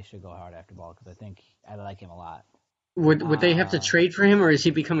I think they should go hard after Ball because I like him a lot. Would they have to trade for him, or is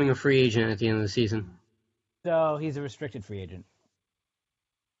he becoming a free agent at the end of the season? So he's a restricted free agent.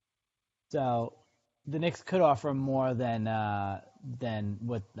 So the Knicks could offer him more than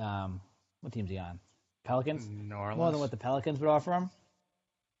what team's he on? Pelicans? New Orleans. More than what the Pelicans would offer him.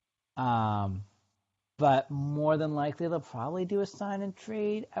 But more than likely they'll probably do a sign and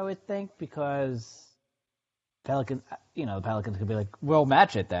trade, I would think, because Pelicans, the Pelicans could be like, we'll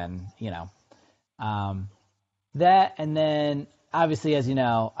match it then, That, and then, obviously, as you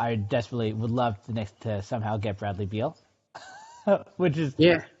know, I desperately would love the Knicks to somehow get Bradley Beal, which is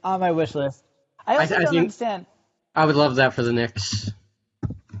on my wish list. I also don't understand. I would love that for the Knicks.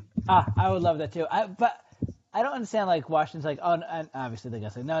 I would love that too. But I don't understand, Washington's like, oh, and obviously they're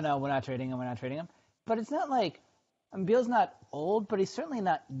going to say, no, we're not trading him. But it's not Beal's not old, but he's certainly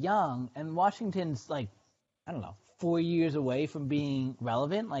not young, and Washington's, 4 years away from being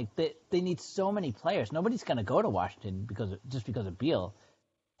relevant. They need so many players. Nobody's going to go to Washington because of Beal.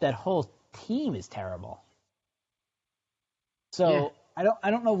 That whole team is terrible. So I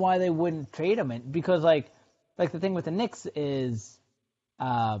don't know why they wouldn't trade him, because like the thing with the Knicks is,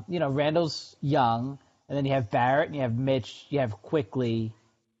 Randall's young, and then you have Barrett, and you have Mitch, you have Quickly.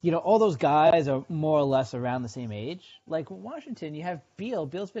 All those guys are more or less around the same age. Like Washington, you have Beal.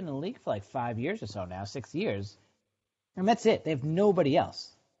 Beal's been in the league for like 5 years or so now, 6 years. And that's it. They have nobody else.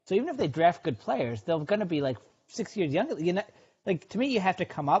 So even if they draft good players, they're going to be like 6 years younger. To me, you have to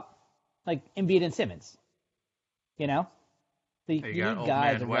come up like Embiid and Simmons. So You you got need old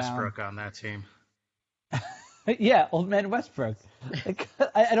guys man around. Westbrook on that team. Yeah, old man Westbrook.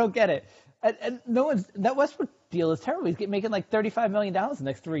 I don't get it. And that Westbrook deal is terrible. He's making like $35 million in the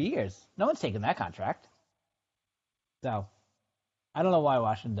next 3 years. No one's taking that contract. So I don't know why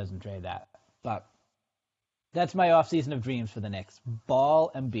Washington doesn't trade that. But that's my offseason of dreams for the Knicks.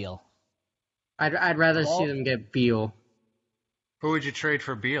 Ball and Beal. I'd rather see them get Beal. Who would you trade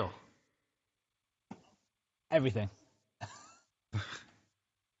for Beal? Everything.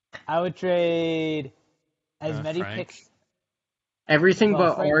 I would trade as many Frank. picks. Everything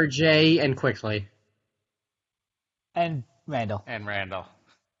Well, but Frank- RJ and Quickly. And Randall. And Randall.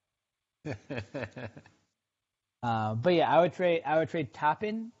 But yeah, I would trade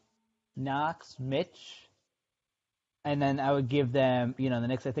Toppin, Knox, Mitch, and then I would give them, the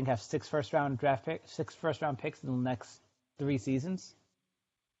Knicks I think have 6 first round picks in the next 3 seasons.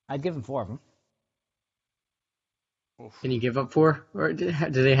 I'd give them 4 of them. Can you give up 4? Or do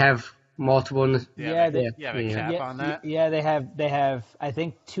they have multiple? In the... Yeah, they- You have a cap on that? Yeah, they have I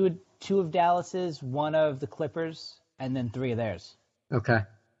think two of Dallas's, 1 of the Clippers, and then 3 of theirs. Okay.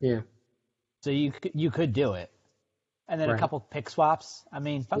 Yeah. So you could do it, and then a Right. couple pick swaps. I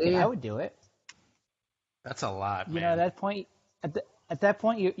mean, fuck it, Yeah. I would do it. That's a lot, man. At that point, at that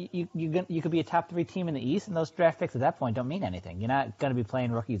point, you could be a top 3 team in the East, and those draft picks at that point don't mean anything. You're not going to be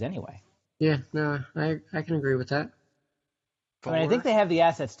playing rookies anyway. Yeah. No, I can agree with that. I mean, I think they have the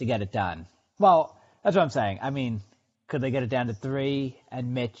assets to get it done. Well, that's what I'm saying. I mean, could they get it down to 3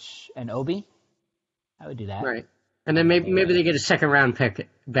 and Mitch and Obi? I would do that. Right. And then maybe they get a second round pick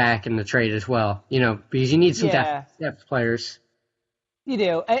back in the trade as well. Because you need some Yeah. depth players. You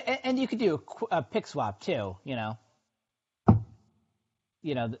do, and you could do a pick swap too. They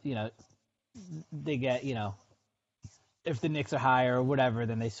get if the Knicks are higher or whatever,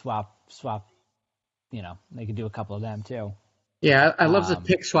 then they swap. They could do a couple of them too. Yeah, I love the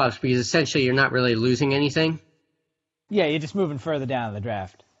pick swaps because essentially you're not really losing anything. Yeah, you're just moving further down in the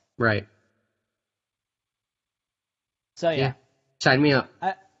draft. Right. So yeah. Sign me up.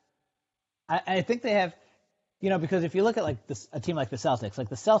 I think they have, because if you look at like a team like the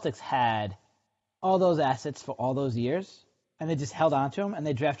Celtics had all those assets for all those years, and they just held on to them, and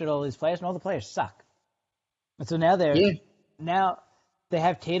they drafted all these players, and all the players suck. And so now now they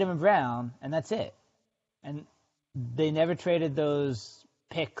have Tatum and Brown, and that's it. And they never traded those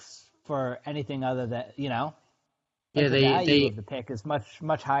picks for anything other than Yeah, the value they of the pick is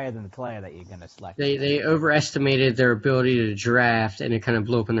much higher than the player that you're going to select. they overestimated their ability to draft, and it kind of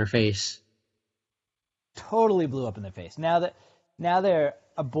blew up in their face. Totally blew up in their face. Now they're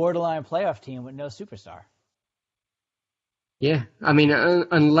a borderline playoff team with no superstar. Yeah, I mean,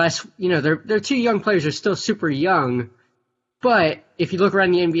 unless their 2 young players are still super young, but if you look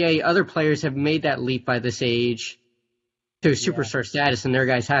around the NBA, other players have made that leap by this age to superstar status, and their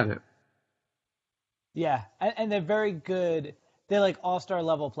guys haven't. Yeah, and they're very good. They're like all-star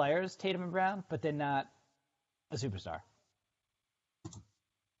level players, Tatum and Brown, but they're not a superstar.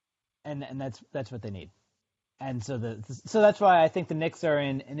 And that's what they need. And so that's why I think the Knicks are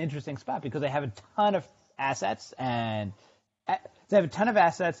in an interesting spot, because they have a ton of assets and they have a ton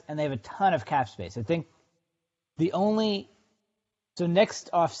of cap space. I think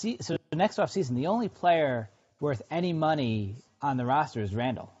next offseason, the only player worth any money on the roster is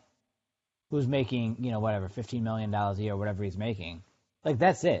Randall, who's making, $15 million a year, whatever he's making. Like,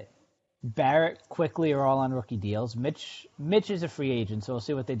 that's it. Barrett, Quickly are all on rookie deals. Mitch is a free agent, so we'll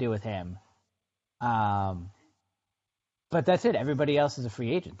see what they do with him. But that's it. Everybody else is a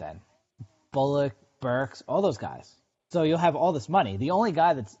free agent then. Bullock, Burks, all those guys. So you'll have all this money. The only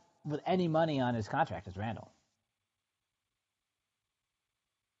guy that's with any money on his contract is Randall.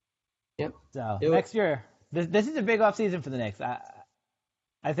 Yep. So next year, this is a big offseason for the Knicks.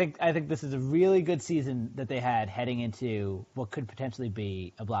 I think this is a really good season that they had heading into what could potentially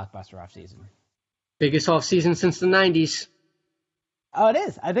be a blockbuster offseason. Biggest offseason since the 90s. Oh, it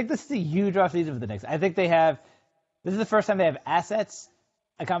is. I think this is a huge offseason for the Knicks. I think this is the first time they have assets,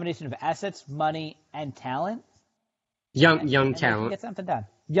 a combination of assets, money, and talent. Young And they can talent. get something done.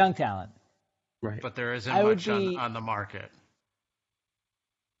 Young talent. Right. But there isn't I would much be- on the market.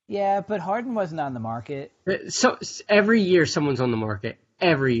 Yeah, but Harden wasn't on the market. So every year someone's on the market.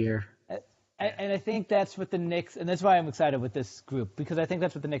 Every year. And I think that's what the Knicks, and that's why I'm excited with this group, because I think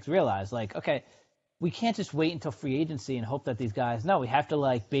that's what the Knicks realize. Like, okay, we can't just wait until free agency and hope that these guys. No, we have to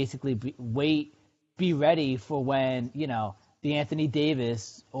like basically be ready for when the Anthony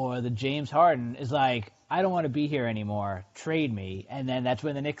Davis or the James Harden is like, I don't want to be here anymore. Trade me, and then that's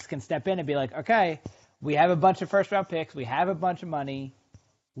when the Knicks can step in and be like, okay, we have a bunch of first round picks, we have a bunch of money.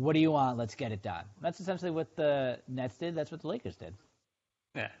 What do you want? Let's get it done. That's essentially what the Nets did. That's what the Lakers did.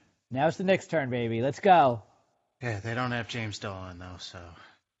 Yeah. Now it's the Knicks' turn, baby. Let's go. Yeah, they don't have James Dolan, though, so.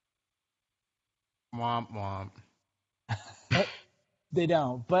 Womp womp. They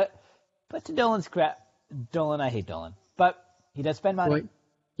don't. But to Dolan's crap, I hate Dolan. But he does spend money. Well,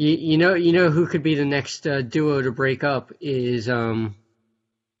 you know who could be the next duo to break up is Donovan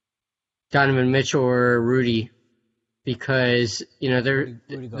Mitchell or Rudy, because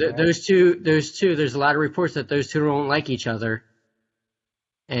Rudy those two. There's a lot of reports that those two don't like each other,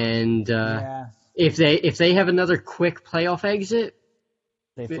 and Yeah, if they have another quick playoff exit,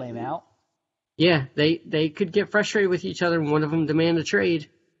 they flame out. yeah, they could get frustrated with each other, and one of them demand a trade.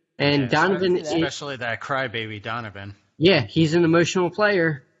 And Yeah, Donovan, especially that crybaby Donovan. yeah, he's an emotional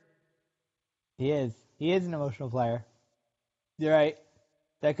player. He is. He is an emotional player. You're right.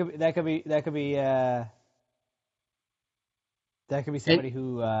 That could be somebody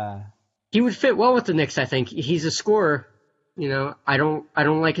who. He would fit well with the Knicks, I think. He's a scorer. I don't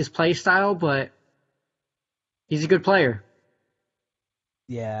like his play style, but he's a good player.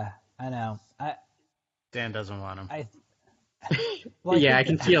 Yeah, I know. Dan doesn't want him. Yeah, I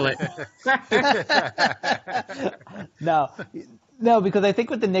can feel it. No, because I think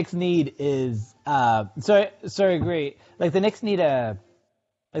what the Knicks need is. So I agree. Like the Knicks need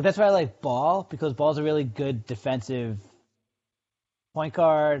that's why I like Ball, because Ball's a really good defensive point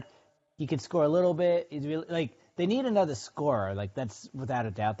guard. He can score a little bit. He's really they need another scorer. Like that's without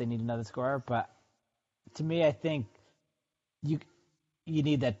a doubt they need another scorer. But to me, I think you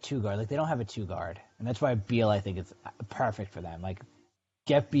need that two guard. Like they don't have a two guard, and that's why Beal I think is perfect for them. Like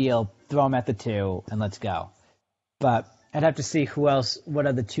get Beal, throw him at the two, and let's go. But I'd have to see what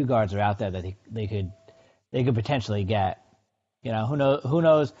other two guards are out there that they could potentially get. Who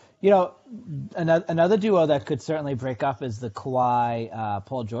knows? Another duo that could certainly break up is the Kawhi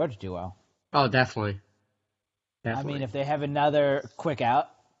Paul George duo. Oh, definitely. I mean, if they have another quick out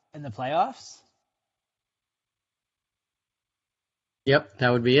in the playoffs. Yep,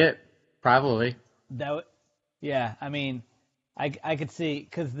 that would be it. Probably. Yeah. I mean, I could see,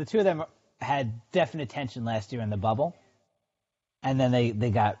 because the two of them had definite tension last year in the bubble, and then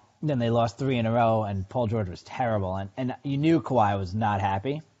they lost 3 in a row, and Paul George was terrible, and you knew Kawhi was not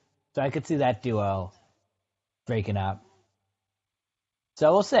happy, so I could see that duo breaking up.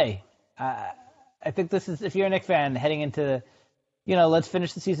 So we'll see. I think this is, if you're a Knicks fan heading into, let's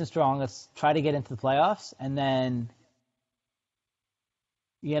finish the season strong. Let's try to get into the playoffs, and then,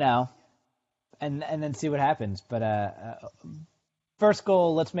 and then see what happens. But first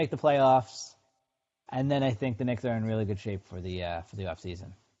goal, let's make the playoffs, and then I think the Knicks are in really good shape for the off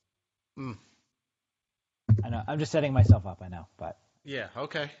season. I know I'm just setting myself up. I know, but yeah,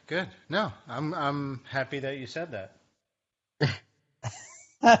 okay, good. No, I'm happy that you said that.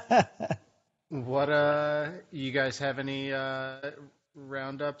 What you guys have any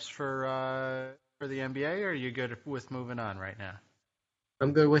roundups for the NBA, or are you good with moving on right now?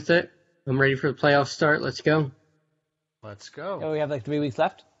 I'm good with it. I'm ready for the playoff start. Let's go. Let's go. Oh, we have 3 weeks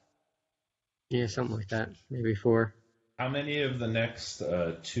left. Yeah, something like that. Maybe 4. How many of the next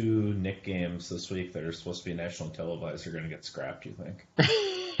 2 Knick games this week that are supposed to be national televised are going to get scrapped, do you think?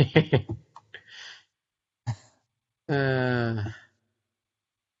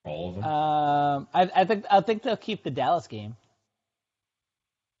 All of them? I think they'll keep the Dallas game.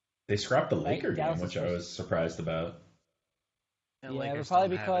 They scrapped the Laker Dallas game, which I was surprised about. And Yeah, Lakers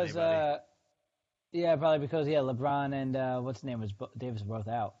probably don't have because anybody. LeBron and what's his name was Davis were both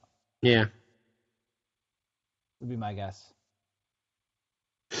out. Yeah. Would be my guess.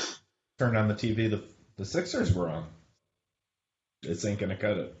 Turned on the TV, the Sixers were on. This ain't gonna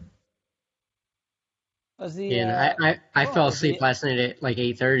cut it. Was the Yeah, I fell asleep last night at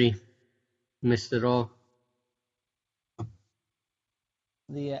 8:30. Missed it all.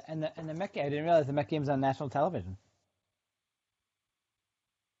 and the Met game? I didn't realize the Met game's on national television.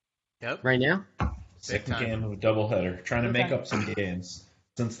 Yep. Right now? Second game of a doubleheader. Trying to make up some games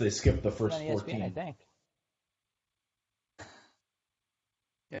since they skipped the first It's on ESPN, 14. I think.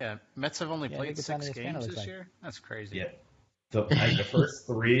 Yeah, Mets have only Yeah, I played think it's on 6 ESPN, it games looks this like. year. That's crazy. Yeah. The first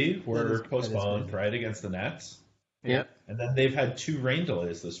 3 That were is postponed, crazy. right, against the Nets. Yep. And then they've had 2 rain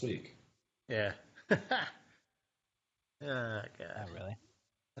delays this week. Yeah. Oh, God. Not really.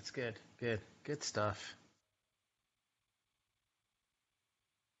 That's good. Good stuff.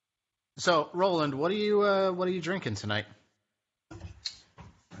 So, Roland, what are you drinking tonight?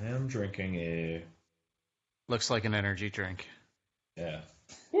 I am drinking a Looks like an energy drink. yeah.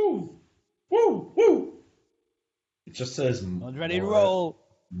 Woo! Woo! Woo! It just says One's ready to roll.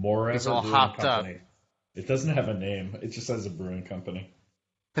 Moreover It's all Brewing hopped up. Company. It doesn't have a name. It just says a brewing company.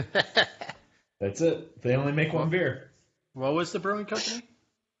 That's it. They only make one beer. What was the brewing company?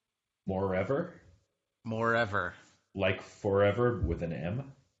 Moreover, Moreover. like forever with an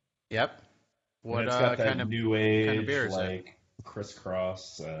M. Yep. And What it's got that kind of new age kind of beer is it? like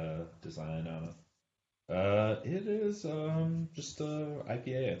crisscross design on it. It is just a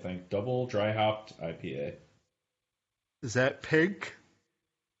IPA, I think, double dry hopped IPA. Is that pink?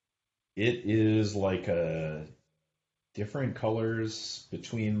 It is like different colors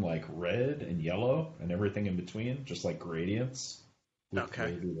between like red and yellow and everything in between, just like gradients with Okay.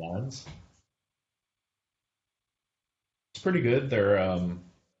 wavy lines. It's pretty good.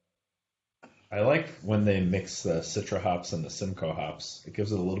 I like when they mix the Citra hops and the Simcoe hops. It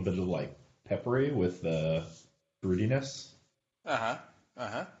gives it a little bit of like peppery with the fruitiness.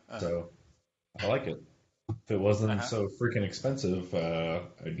 So I like it. If it wasn't so freaking expensive,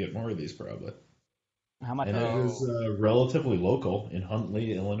 I'd get more of these probably. How much? And are it is relatively local in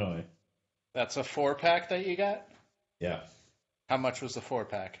Huntley, Illinois. That's a 4-pack that you got? Yeah. How much was the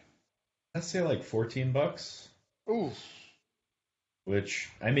 4-pack? I'd say like $14. Ooh. Which,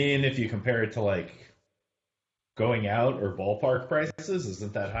 I mean, if you compare it to like going out or ballpark prices,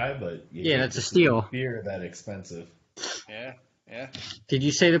 isn't that high, but you Yeah, can't that's a just steal. get beer that expensive. Yeah. Did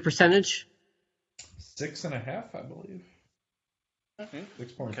you say the percentage? 6.5, I believe. Okay.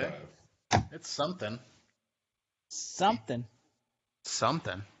 6.5. Okay. It's something. Something.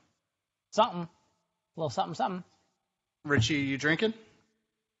 Something. Something. A little something, something. Richie, you drinking?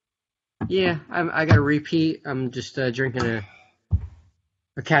 Yeah, I got a repeat. I'm just drinking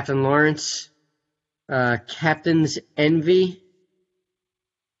a Captain Lawrence, Captain's Envy,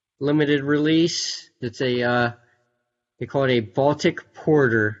 limited release. It's they call it a Baltic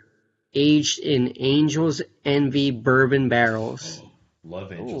Porter, aged in Angel's Envy bourbon barrels.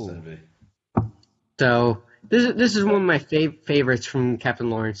 Love Angel's Ooh. Envy. So this is one of my favorites from Captain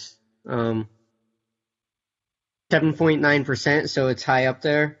Lawrence. 7.9%, so it's high up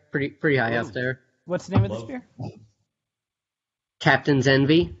there, pretty high up there. What's the name of this Love- beer? Captain's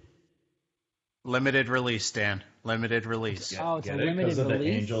Envy. Limited release, Dan. Limited release. Oh, it's Get a it? limited Because of the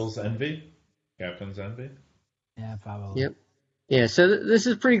release? Angel's Envy? Captain's Envy? Yeah, probably. Yep. Yeah, so this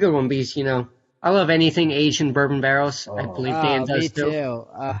is a pretty good one, because, I love anything aged in bourbon barrels. I Oh. believe Dan does me too. too.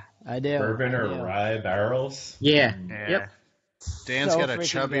 I do. Bourbon I or do. rye barrels? Yeah. Yeah. Yep. Dan's So got a freaking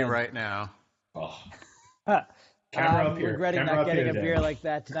chubby good. right now. Oh. Huh. Camera I'm up here. regretting Camera not up getting here, a beer Dan. like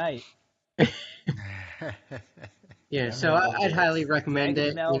that tonight. Yeah, so I'd highly recommend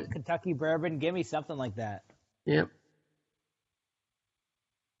it. Milk, Kentucky bourbon, give me something like that. Yep.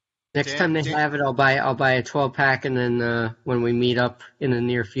 Next Dan- time they Dan- have it, I'll buy a 12-pack, and then when we meet up in the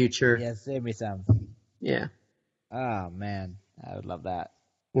near future, Yeah, save me some. yeah. Oh man, I would love that.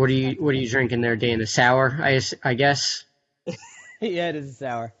 What are you drinking there, Dan? A sour, I guess. Yeah, it is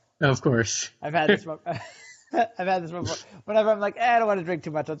sour. Of course. I've had this one. I've had this one before. Whenever I'm like, I don't want to drink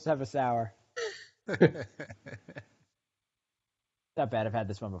too much, I'll just have a sour. Not bad. I've had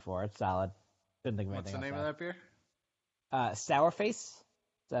this one before. It's solid. Couldn't think of What's anything the name of that beer? Sour Face.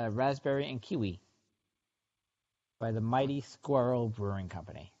 It's raspberry and kiwi by the Mighty Squirrel Brewing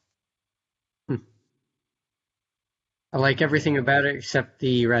Company. I like everything about it except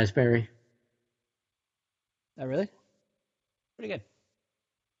the raspberry. Oh, really? Pretty good.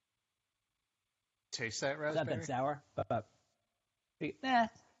 Taste that It's not raspberry? that sour, but a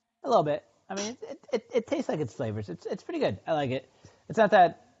little bit. I mean, it tastes like its flavors. It's pretty good. I like it. It's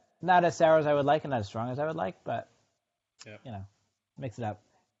not as sour as I would like and not as strong as I would like, but Yep. Mix it up.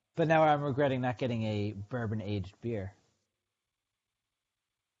 But now I'm regretting not getting a bourbon aged beer.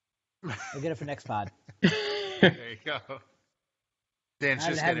 I'll get it for next pod. There you go. Dan's I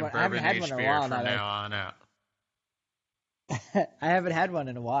just haven't getting had one- I haven't bourbon had aged one in a beer while from now, now on out. I haven't had one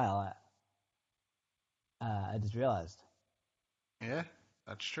in a while. I just realized. Yeah,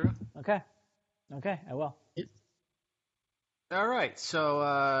 that's true. Okay, I will. All right,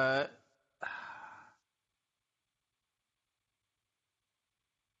 so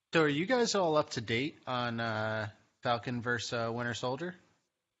so are you guys all up to date on Falcon versus Winter Soldier?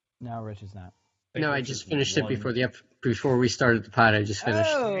 No, Rich is not. No, I just finished it before we started the pod. I just finished.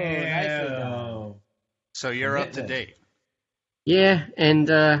 Oh, nicely done. Damn. So you're up to date. Yeah, and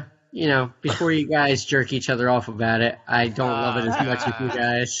before you guys jerk each other off about it, I don't love it as much as you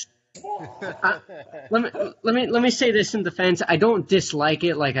guys. Let me say this in defense. I don't dislike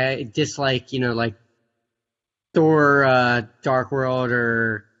it like I dislike like Thor, Dark World,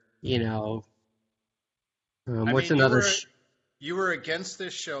 or what's another? You were against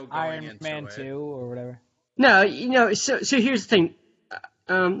this show going Iron into Man it. 2 or whatever. No, so here's the thing.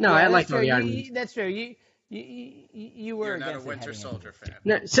 I like all the Iron Man. That's true. You were You're not a against Winter it heading Soldier into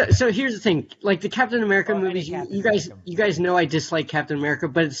it. fan. No, so here's the thing. Like the Captain America Or any movies, Captain you guys America you guys know I dislike Captain America,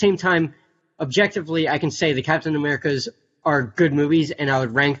 but at the same time, objectively, I can say the Captain Americas are good movies, and I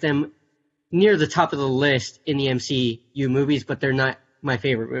would rank them near the top of the list in the MCU movies, but they're not my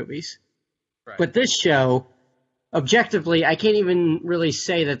favorite movies. Right. But this show, objectively, I can't even really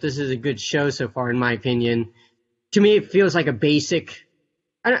say that this is a good show so far, in my opinion. To me, it feels like a basic.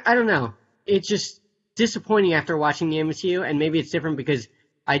 I don't know. It's just disappointing after watching the MCU, and maybe it's different because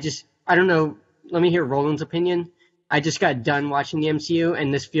I don't know. Let me hear Roland's opinion. I just got done watching the MCU,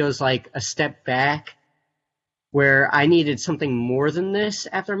 and this feels like a step back where I needed something more than this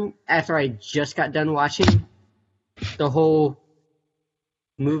after I just got done watching the whole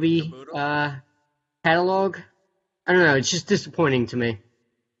movie catalog. I don't know. It's just disappointing to me.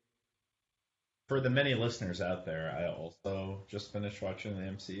 For the many listeners out there, I also just finished watching the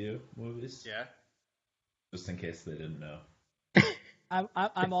MCU movies. Yeah. Just in case they didn't know.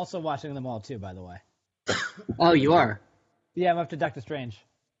 I'm also watching them all too, by the way. Oh, you are? Yeah, I'm up to Doctor Strange.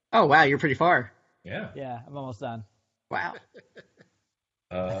 Oh, wow. You're pretty far. Yeah. Yeah, I'm almost done. Wow.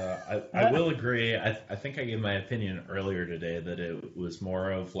 I will agree. I think I gave my opinion earlier today that it was more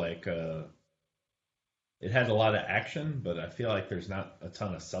of like it had a lot of action, but I feel like there's not a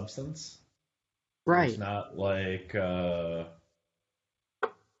ton of substance. Right. It's not like a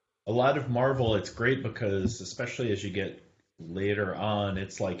lot of Marvel. It's great because, especially as you get later on,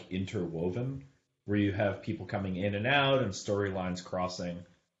 it's like interwoven, where you have people coming in and out and storylines crossing.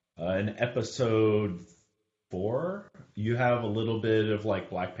 In episode 4, you have a little bit of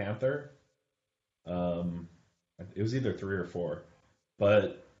like Black Panther. It was either 3 or 4,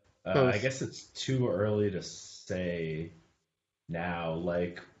 but I guess it's too early to say now,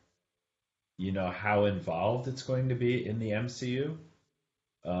 like, how involved it's going to be in the MCU.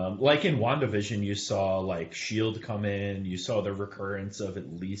 Like in WandaVision, you saw like S.H.I.E.L.D. come in, you saw the recurrence of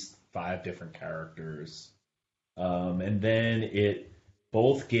at least 5 different characters. And then it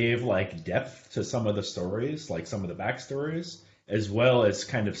both gave like depth to some of the stories, like some of the backstories, as well as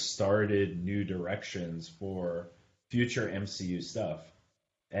kind of started new directions for future MCU stuff.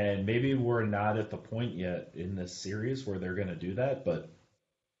 And maybe we're not at the point yet in this series where they're going to do that, but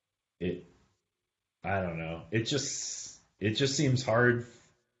I don't know. It just seems hard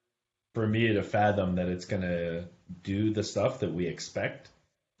for me to fathom that it's going to do the stuff that we expect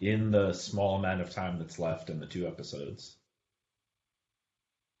in the small amount of time that's left in the 2 episodes.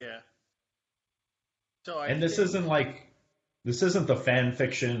 Yeah. This isn't the fan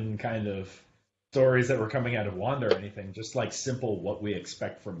fiction kind of stories that were coming out of Wanda or anything, just like simple what we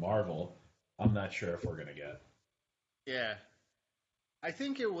expect from Marvel. I'm not sure if we're going to get. Yeah. I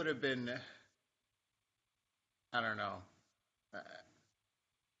think it would have been, I don't know.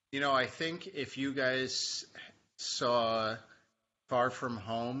 I think if you guys saw Far From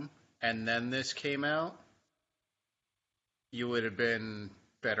Home and then this came out, you would have been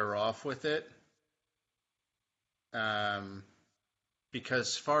better off with it.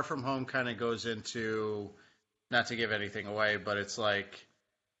 Because Far From Home kind of goes into, not to give anything away, but it's like,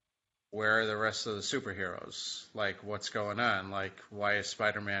 where are the rest of the superheroes? Like, what's going on? Like, why is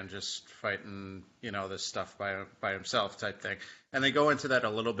Spider-Man just fighting, this stuff by himself type thing? And they go into that a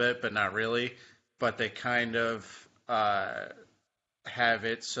little bit, but not really. But they kind of have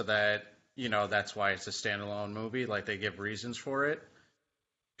it so that, that's why it's a standalone movie. Like, they give reasons for it.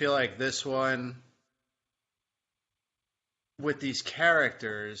 I feel like this one, with these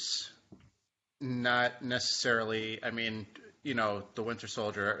characters, not necessarily, the Winter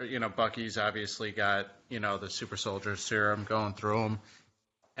Soldier, Bucky's obviously got, the super soldier serum going through him.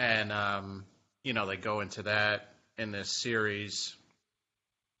 And, they go into that in this series.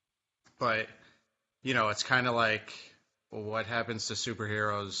 But, it's kind of like, well, what happens to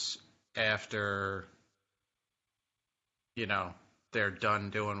superheroes after, they're done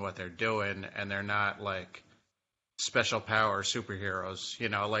doing what they're doing and they're not like special power superheroes,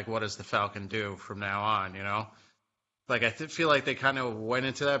 like what does the Falcon do from now on, Like, I feel like they kind of went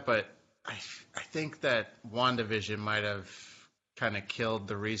into that, but I think that WandaVision might have kind of killed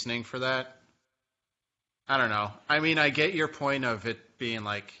the reasoning for that. I don't know. I get your point of it being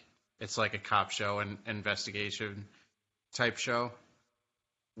like It's like a cop show and investigation type show.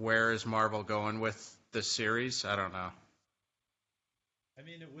 Where is Marvel going with this series? I don't know. I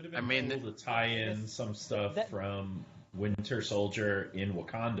mean, it would have been cool to tie in some stuff from Winter Soldier in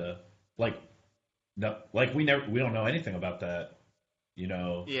Wakanda. Like, no, like we don't know anything about that. You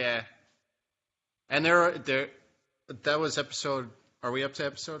know. Yeah. And that was episode. Are we up to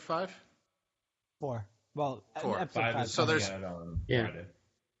episode 5? 4. Well, 4. Episode 5 5. is So coming there's- out on Yeah. Friday.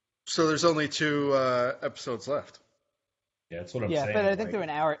 So there's only 2 episodes left. Yeah, that's what I'm Yeah, saying. but I think like, they're an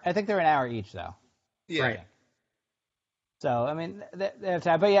hour. I think they're an hour each, though. Yeah. Right. So I mean, they have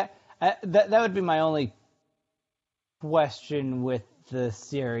time. But yeah, that would be my only question with the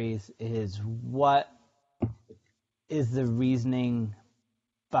series: is what is the reasoning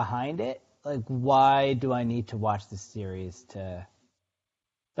behind it? Like, why do I need to watch this series to?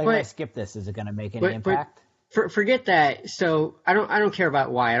 Like, if I But- skip this, is it going to make any but- impact? Forget that. So I don't care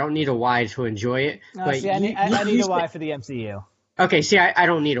about why. I don't need a why to enjoy it. No, but see, I need a why for the MCU. Okay, see, I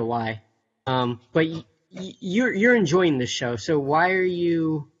don't need a why. But you're enjoying this show, so why are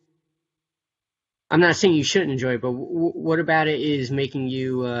you? I'm not saying you shouldn't enjoy it, but what about it is making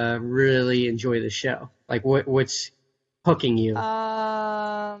you really enjoy the show? Like, what's hooking you?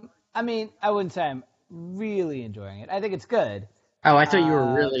 I mean, I wouldn't say I'm really enjoying it. I think it's good. Oh, I thought you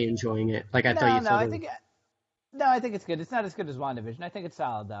were really enjoying it. Like I thought you thought. I think it's good. It's not as good as WandaVision. I think it's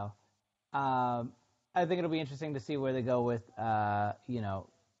solid though. I think it'll be interesting to see where they go with,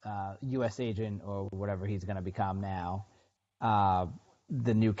 U.S. agent or whatever he's going to become now.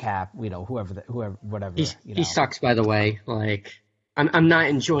 The new Cap, whatever. He sucks, by the way. Like, I'm not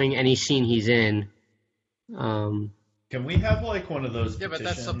enjoying any scene he's in. Can we have like one of those Yeah, but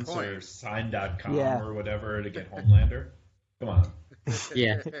that's the petitions point. or sign.com Yeah. or whatever to get Homelander? Come on.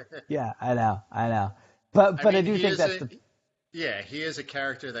 Yeah. Yeah, I know. But I mean, do he think is that's Yeah, he is a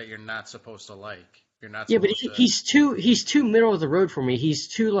character that you're not supposed to like. You're not. Yeah, but supposed to... he's too middle of the road for me. He's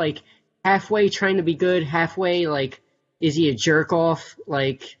too like halfway trying to be good, halfway like is he a jerk off?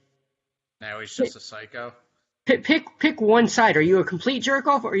 Like Now he's just a psycho. pick one side. Are you a complete jerk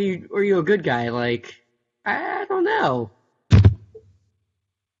off, or are you a good guy? Like I don't know.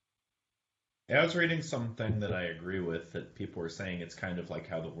 Yeah, I was reading something that I agree with, that people were saying it's kind of like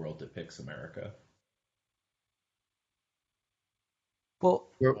how the world depicts America. well.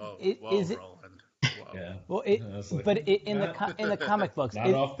 Whoa, Is it? Roland. Whoa. Yeah. Well, I was like, in the comic books,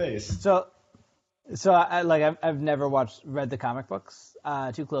 not off base. So I've never read the comic books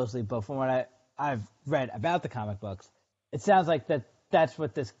too closely, but from what I've read about the comic books, it sounds like that's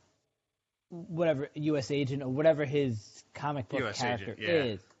what this whatever U.S. agent or whatever his comic book US character agent, yeah.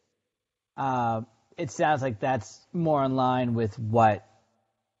 is. It sounds like that's more in line with what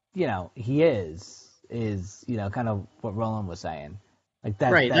he is kind of what Roland was saying. Like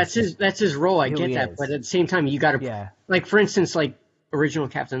that, Right, that's his role. I who get he that, is. but at the same time, you got to Yeah. like, for instance, like original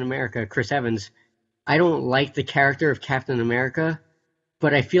Captain America, Chris Evans. I don't like the character of Captain America,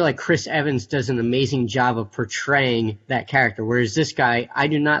 but I feel like Chris Evans does an amazing job of portraying that character. Whereas this guy, I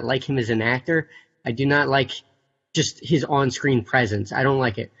do not like him as an actor. I do not like just his on-screen presence. I don't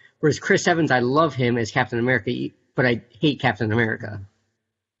like it. Whereas Chris Evans, I love him as Captain America, but I hate Captain America.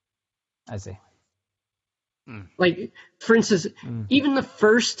 I see. Like, for instance, even the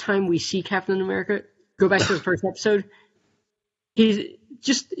first time we see Captain America, go back to the first episode, his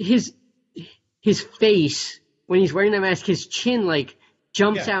face, when he's wearing that mask, his chin, like,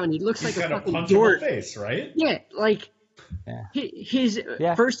 jumps out and he looks He's like a got fucking punchable dork. face, right? Yeah, like, Yeah. his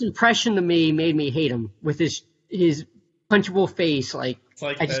Yeah. first impression to me made me hate him with his punchable face. Like, It's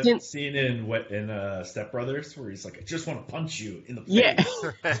like I just that didn't. scene in Step Brothers where he's like, I just want to punch you in the face. Yeah,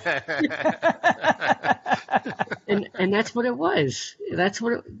 and that's what it was. That's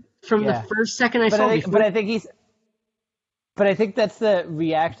what from Yeah. the first second I But saw. I think that's the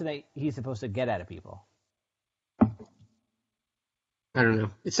reaction that he's supposed to get out of people. I don't know.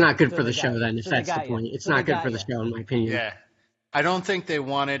 It's not good So for the they show got then, you. if So they that's the got you. point. It's So not they good got for the you. show, in my opinion. Yeah. I don't think they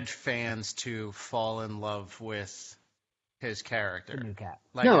wanted fans to fall in love with his character. The new Cap.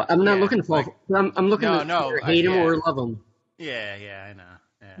 Like, No, I'm not yeah, looking for. like- I'm looking to either hate him yeah. or love him. Yeah, I know.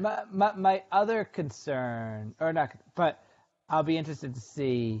 Yeah. My other concern, or not, but I'll be interested to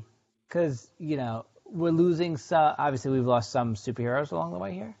see, because we're losing some. Obviously, we've lost some superheroes along the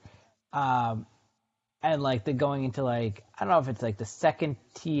way here, and like they're going into like I don't know if it's like the second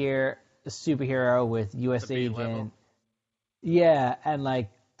tier superhero with U.S. The B agent, level. yeah, and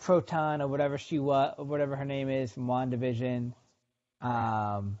like Proton or whatever or whatever her name is from WandaVision.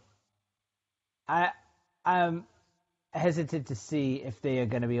 I'm hesitant to see if they are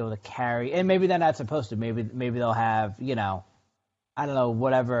going to be able to carry, and maybe they're not supposed to. Maybe they'll have I don't know,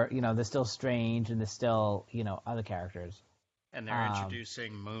 whatever, there's still Strange and there's still, other characters. And they're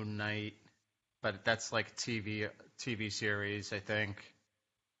introducing Moon Knight, but that's like TV series, I think.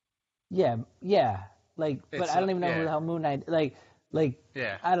 Yeah. But I don't even know who the hell Moon Knight,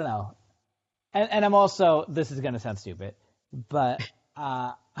 Yeah. I don't know. And I'm also, this is going to sound stupid, but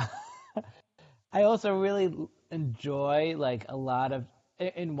I also really enjoy, a lot of,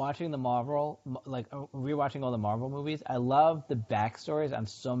 in watching the Marvel, rewatching all the Marvel movies, I love the backstories on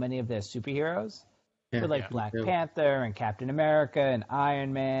so many of their superheroes. Yeah, With Black Panther and Captain America and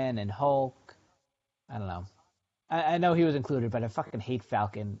Iron Man and Hulk. I don't know. I know he was included, but I fucking hate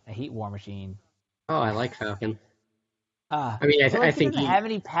Falcon. I hate War Machine. Oh, I like Falcon. I I think he doesn't have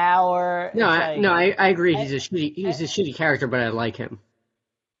any power. No, I agree. He's a shitty character, but I like him.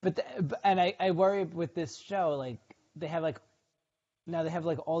 But I worry with this show, they have now they have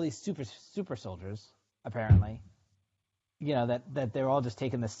all these super soldiers apparently. That they're all just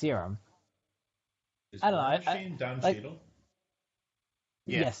taking the serum. Is I don't know. War Machine Don Cheadle?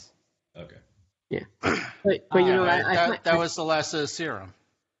 Yes. Okay. Yeah, but that was the last of the serum.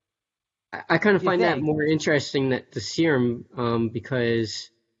 I kind of find that more interesting, that the serum, because,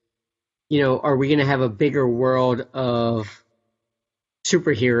 are we going to have a bigger world of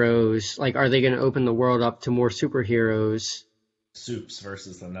superheroes? Are they going to open the world up to more superheroes? Soups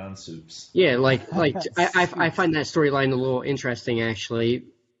versus the non-soups. Yeah, I find that storyline a little interesting, actually,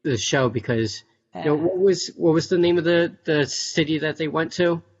 the show, because what was the name of the city that they went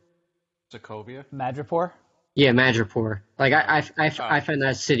to? Sokovia? Madripoor? Yeah, Madripoor. I find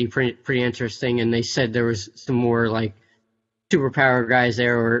that city pretty interesting, and they said there was some more superpower guys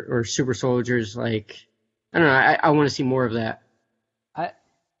there or super soldiers. I don't know. I want to see more of that.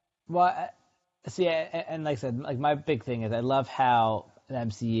 See, and like I said, my big thing is I love how the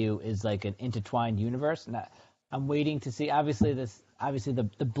MCU is an intertwined universe, and I'm waiting to see. Obviously, the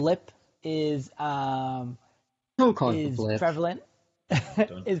blip is Don't call it the blip. Prevalent.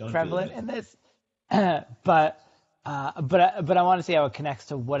 Don't prevalent in this. But I want to see how it connects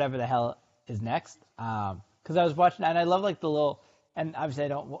to whatever the hell is next. Because I was watching, and I love the little, and obviously I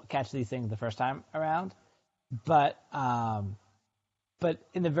don't catch these things the first time around, but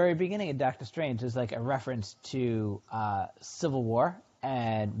in the very beginning of Doctor Strange, there's a reference to Civil War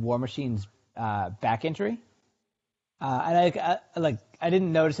and War Machine's back injury. And I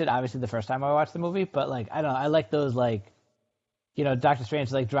didn't notice it obviously the first time I watched the movie, but I don't know, I like those Doctor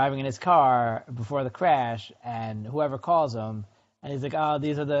Strange is driving in his car before the crash, and whoever calls him, and he's oh,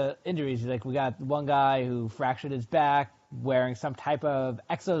 these are the injuries. He's we got one guy who fractured his back wearing some type of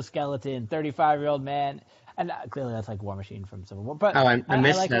exoskeleton, 35-year-old man, and clearly that's War Machine from Civil War. But I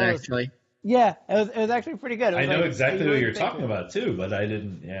missed that actually. Yeah, it was actually pretty good. I know exactly what you're talking about too, but I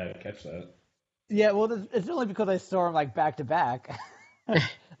didn't catch that. Yeah, well, it's only because I saw him back to back.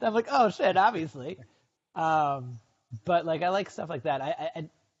 I'm oh shit, obviously. But I like stuff like that. I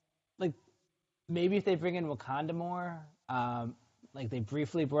maybe if they bring in Wakanda more, they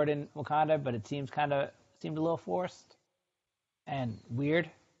briefly brought in Wakanda, but it seemed a little forced and weird.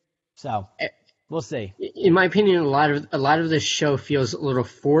 So we'll see. In my opinion, a lot of this show feels a little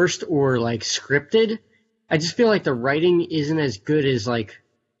forced or scripted. I just feel the writing isn't as good as WandaVision.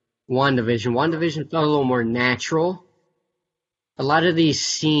 WandaVision felt a little more natural. A lot of these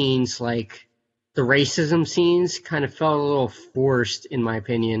scenes, the racism scenes, kind of felt a little forced, in my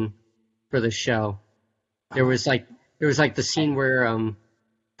opinion, for the show. There was the scene where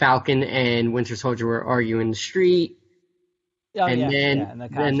Falcon and Winter Soldier were arguing in the street, and that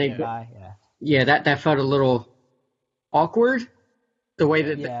felt a little awkward. The way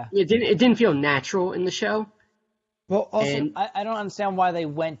that it didn't feel natural in the show. Well, also, I don't understand why they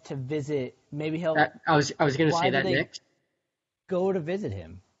went to visit. Maybe he'll. I was going to say that next. Go to visit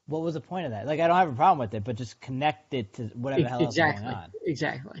him. What was the point of that? I don't have a problem with it, but just connect it to whatever the hell else is going on.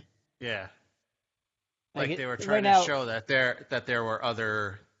 Exactly. Yeah. They were trying to show that there were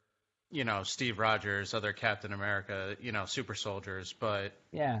other, Steve Rogers, other Captain America, super soldiers, but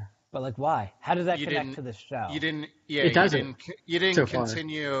yeah, but why? How does that connect to the show? You didn't. Yeah, it doesn't. You didn't so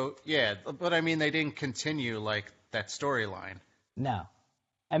continue. Far. Yeah, but I mean, they didn't continue that storyline. No,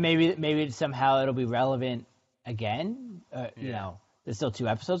 and maybe somehow it'll be relevant again. There's still 2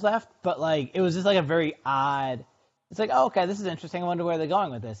 episodes left, but it was just a very odd. It's oh, okay, this is interesting. I wonder where they're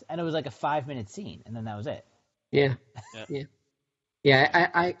going with this. And it was a 5-minute scene, and then that was it. Yeah.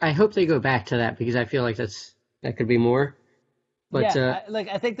 I hope they go back to that, because I feel that could be more. But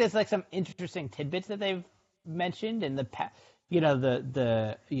I think there's some interesting tidbits that they've mentioned in the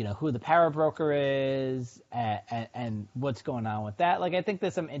who the power broker is and what's going on with that. I think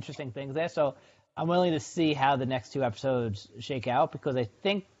there's some interesting things there. So I'm willing to see how the next 2 episodes shake out because I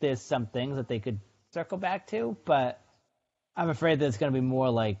think there's some things that they could circle back to, but I'm afraid that it's going to be more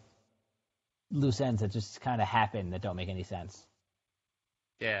like loose ends that just kind of happen that don't make any sense.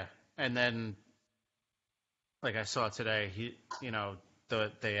 Yeah, and then, like I saw today,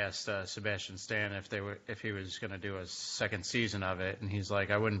 they asked Sebastian Stan if he was going to do a second season of it, and he's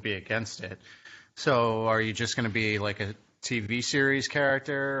like, I wouldn't be against it. So, are you just going to be like a TV series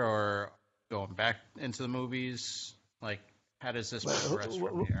character, or going back into the movies? Like, how does this progress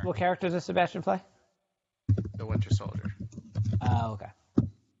from here? What character does Sebastian play? The Winter Soldier. Oh, okay.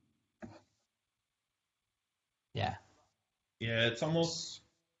 Yeah. Yeah, it's almost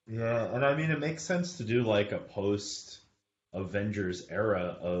and I mean it makes sense to do like a post Avengers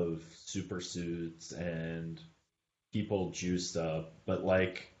era of super suits and people juiced up, but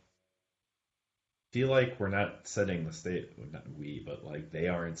like I feel like we're not setting the stage. Well, not we, but like they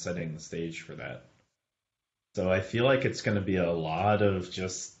aren't setting the stage for that. So I feel like it's going to be a lot of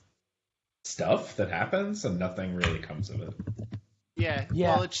just stuff that happens and nothing really comes of it. Yeah.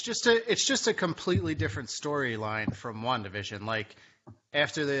 Well, it's just a completely different storyline from WandaVision. Like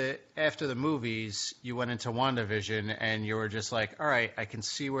after the movies, you went into WandaVision and you were just like, all right, I can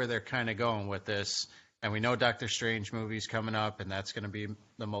see where they're kind of going with this. And we know Doctor Strange movie's coming up, and that's going to be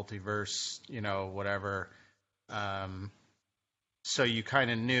the multiverse, whatever. So you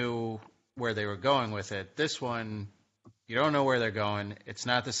kind of knew where they were going with it. This one, you don't know where they're going. It's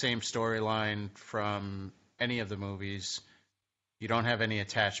not the same storyline from any of the movies. You don't have any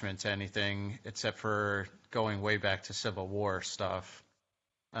attachment to anything except for going way back to Civil War stuff.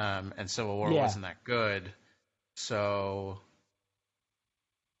 And Civil War wasn't that good. So,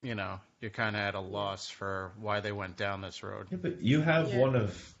 you're kind of at a loss for why they went down this road. Yeah, but you have one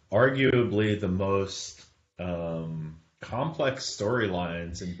of arguably the most complex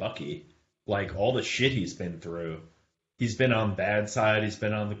storylines in Bucky. Like all the shit he's been through. He's been on bad side. He's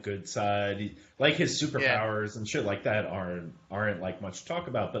been on the good side. Like his superpowers and shit like that aren't like much to talk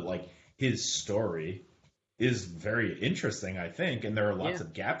about. But like his story is very interesting, I think, and there are lots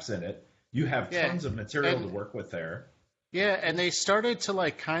of gaps in it. You have tons of material to work with there. Yeah, and they started to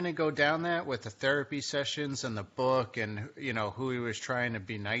like kind of go down that with the therapy sessions and the book, and who he was trying to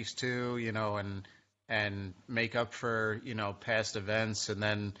be nice to, and make up for past events, and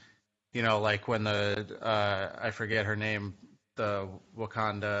then. Like when I forget her name, the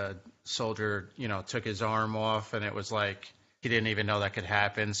Wakanda soldier, took his arm off, and it was like he didn't even know that could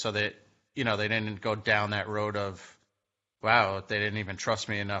happen. So that, they didn't go down that road of, wow, they didn't even trust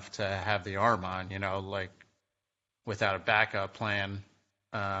me enough to have the arm on, like without a backup plan.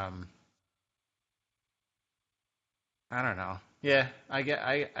 I don't know. Yeah, I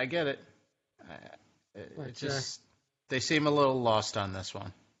get it. It just they seem a little lost on this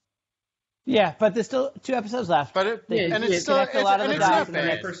one. Yeah, but there's still 2 episodes left. But it's not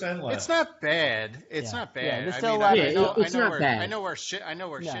bad. It's not bad. It's not bad. Yeah, there's still a lot. It's not bad. I know we're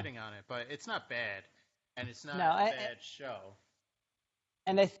shitting on it, but it's not bad, and it's not a bad show.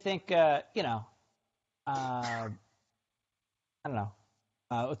 And I think I don't know.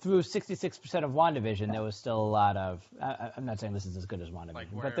 Through 66% of WandaVision, there was still a lot of. I'm not saying this is as good as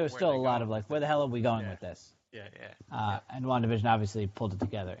WandaVision, but there was still a lot of like, where the hell are we going with this? Yeah. And WandaVision obviously pulled it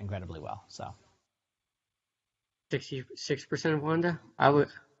together incredibly well. So 66% of Wanda.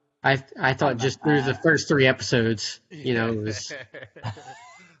 I thought just through the first 3 episodes, it was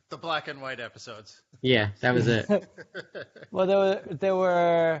the black and white episodes. Yeah, that was it. Well, there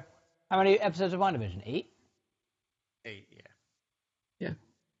were how many episodes of WandaVision? 8. 8, yeah. Yeah.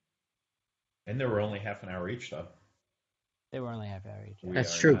 And there were only half an hour each, though. They were only half hour each.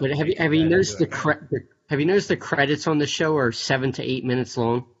 That's true, but have you noticed have you noticed the credits on the show are 7 to 8 minutes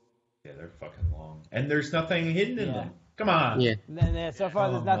long? Yeah, they're fucking long, and there's nothing hidden in them. Come on. Yeah. So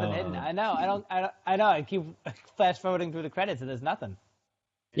far, there's nothing hidden. I know. I know. I keep fast forwarding through the credits, and there's nothing.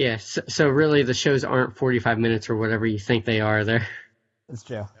 Yeah. So really, the shows aren't 45 minutes or whatever you think they are. That's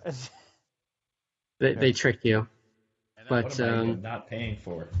true. They trick you. But what am I even not paying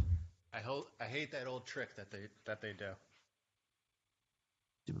for? I hate that old trick that they do.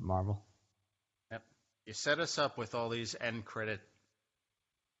 Stupid Marvel. Yep. You set us up with all these end credit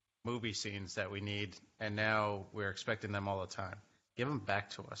movie scenes that we need, and now we're expecting them all the time. Give them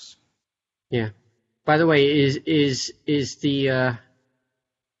back to us. Yeah. By the way, is the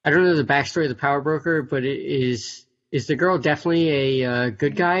I don't know the backstory of the power broker, but is the girl definitely a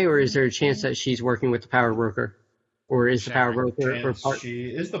good guy, or is there a chance that she's working with the power broker, or is the power broker? She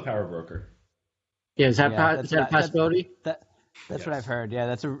is the power broker. Yeah, is that a possibility? That's what I've heard.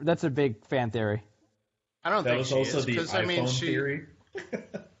 Yeah, that's a big fan theory. I don't think was she also is, the iPhone she, theory.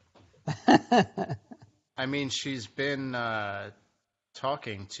 I mean, she's been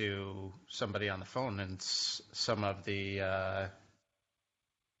talking to somebody on the phone in some of the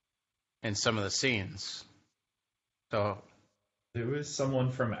scenes. So There was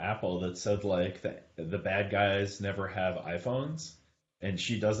someone from Apple that said like the bad guys never have iPhones, and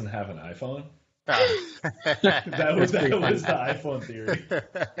she doesn't have an iPhone. That was the iPhone theory.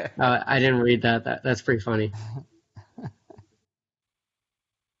 I didn't read that. That's pretty funny.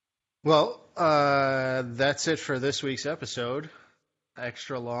 Well, that's it for this week's episode.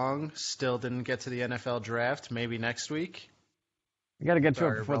 Extra long. Still didn't get to the NFL draft. Maybe next week. We got to get to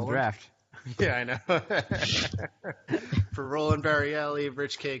Sorry, it before the Roland. draft. Yeah, I know. For Roland Barrielli,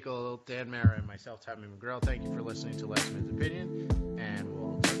 Rich Cagle, Dan Mara, and myself, Tommy McGrail, thank you for listening to Last Minute's Opinion.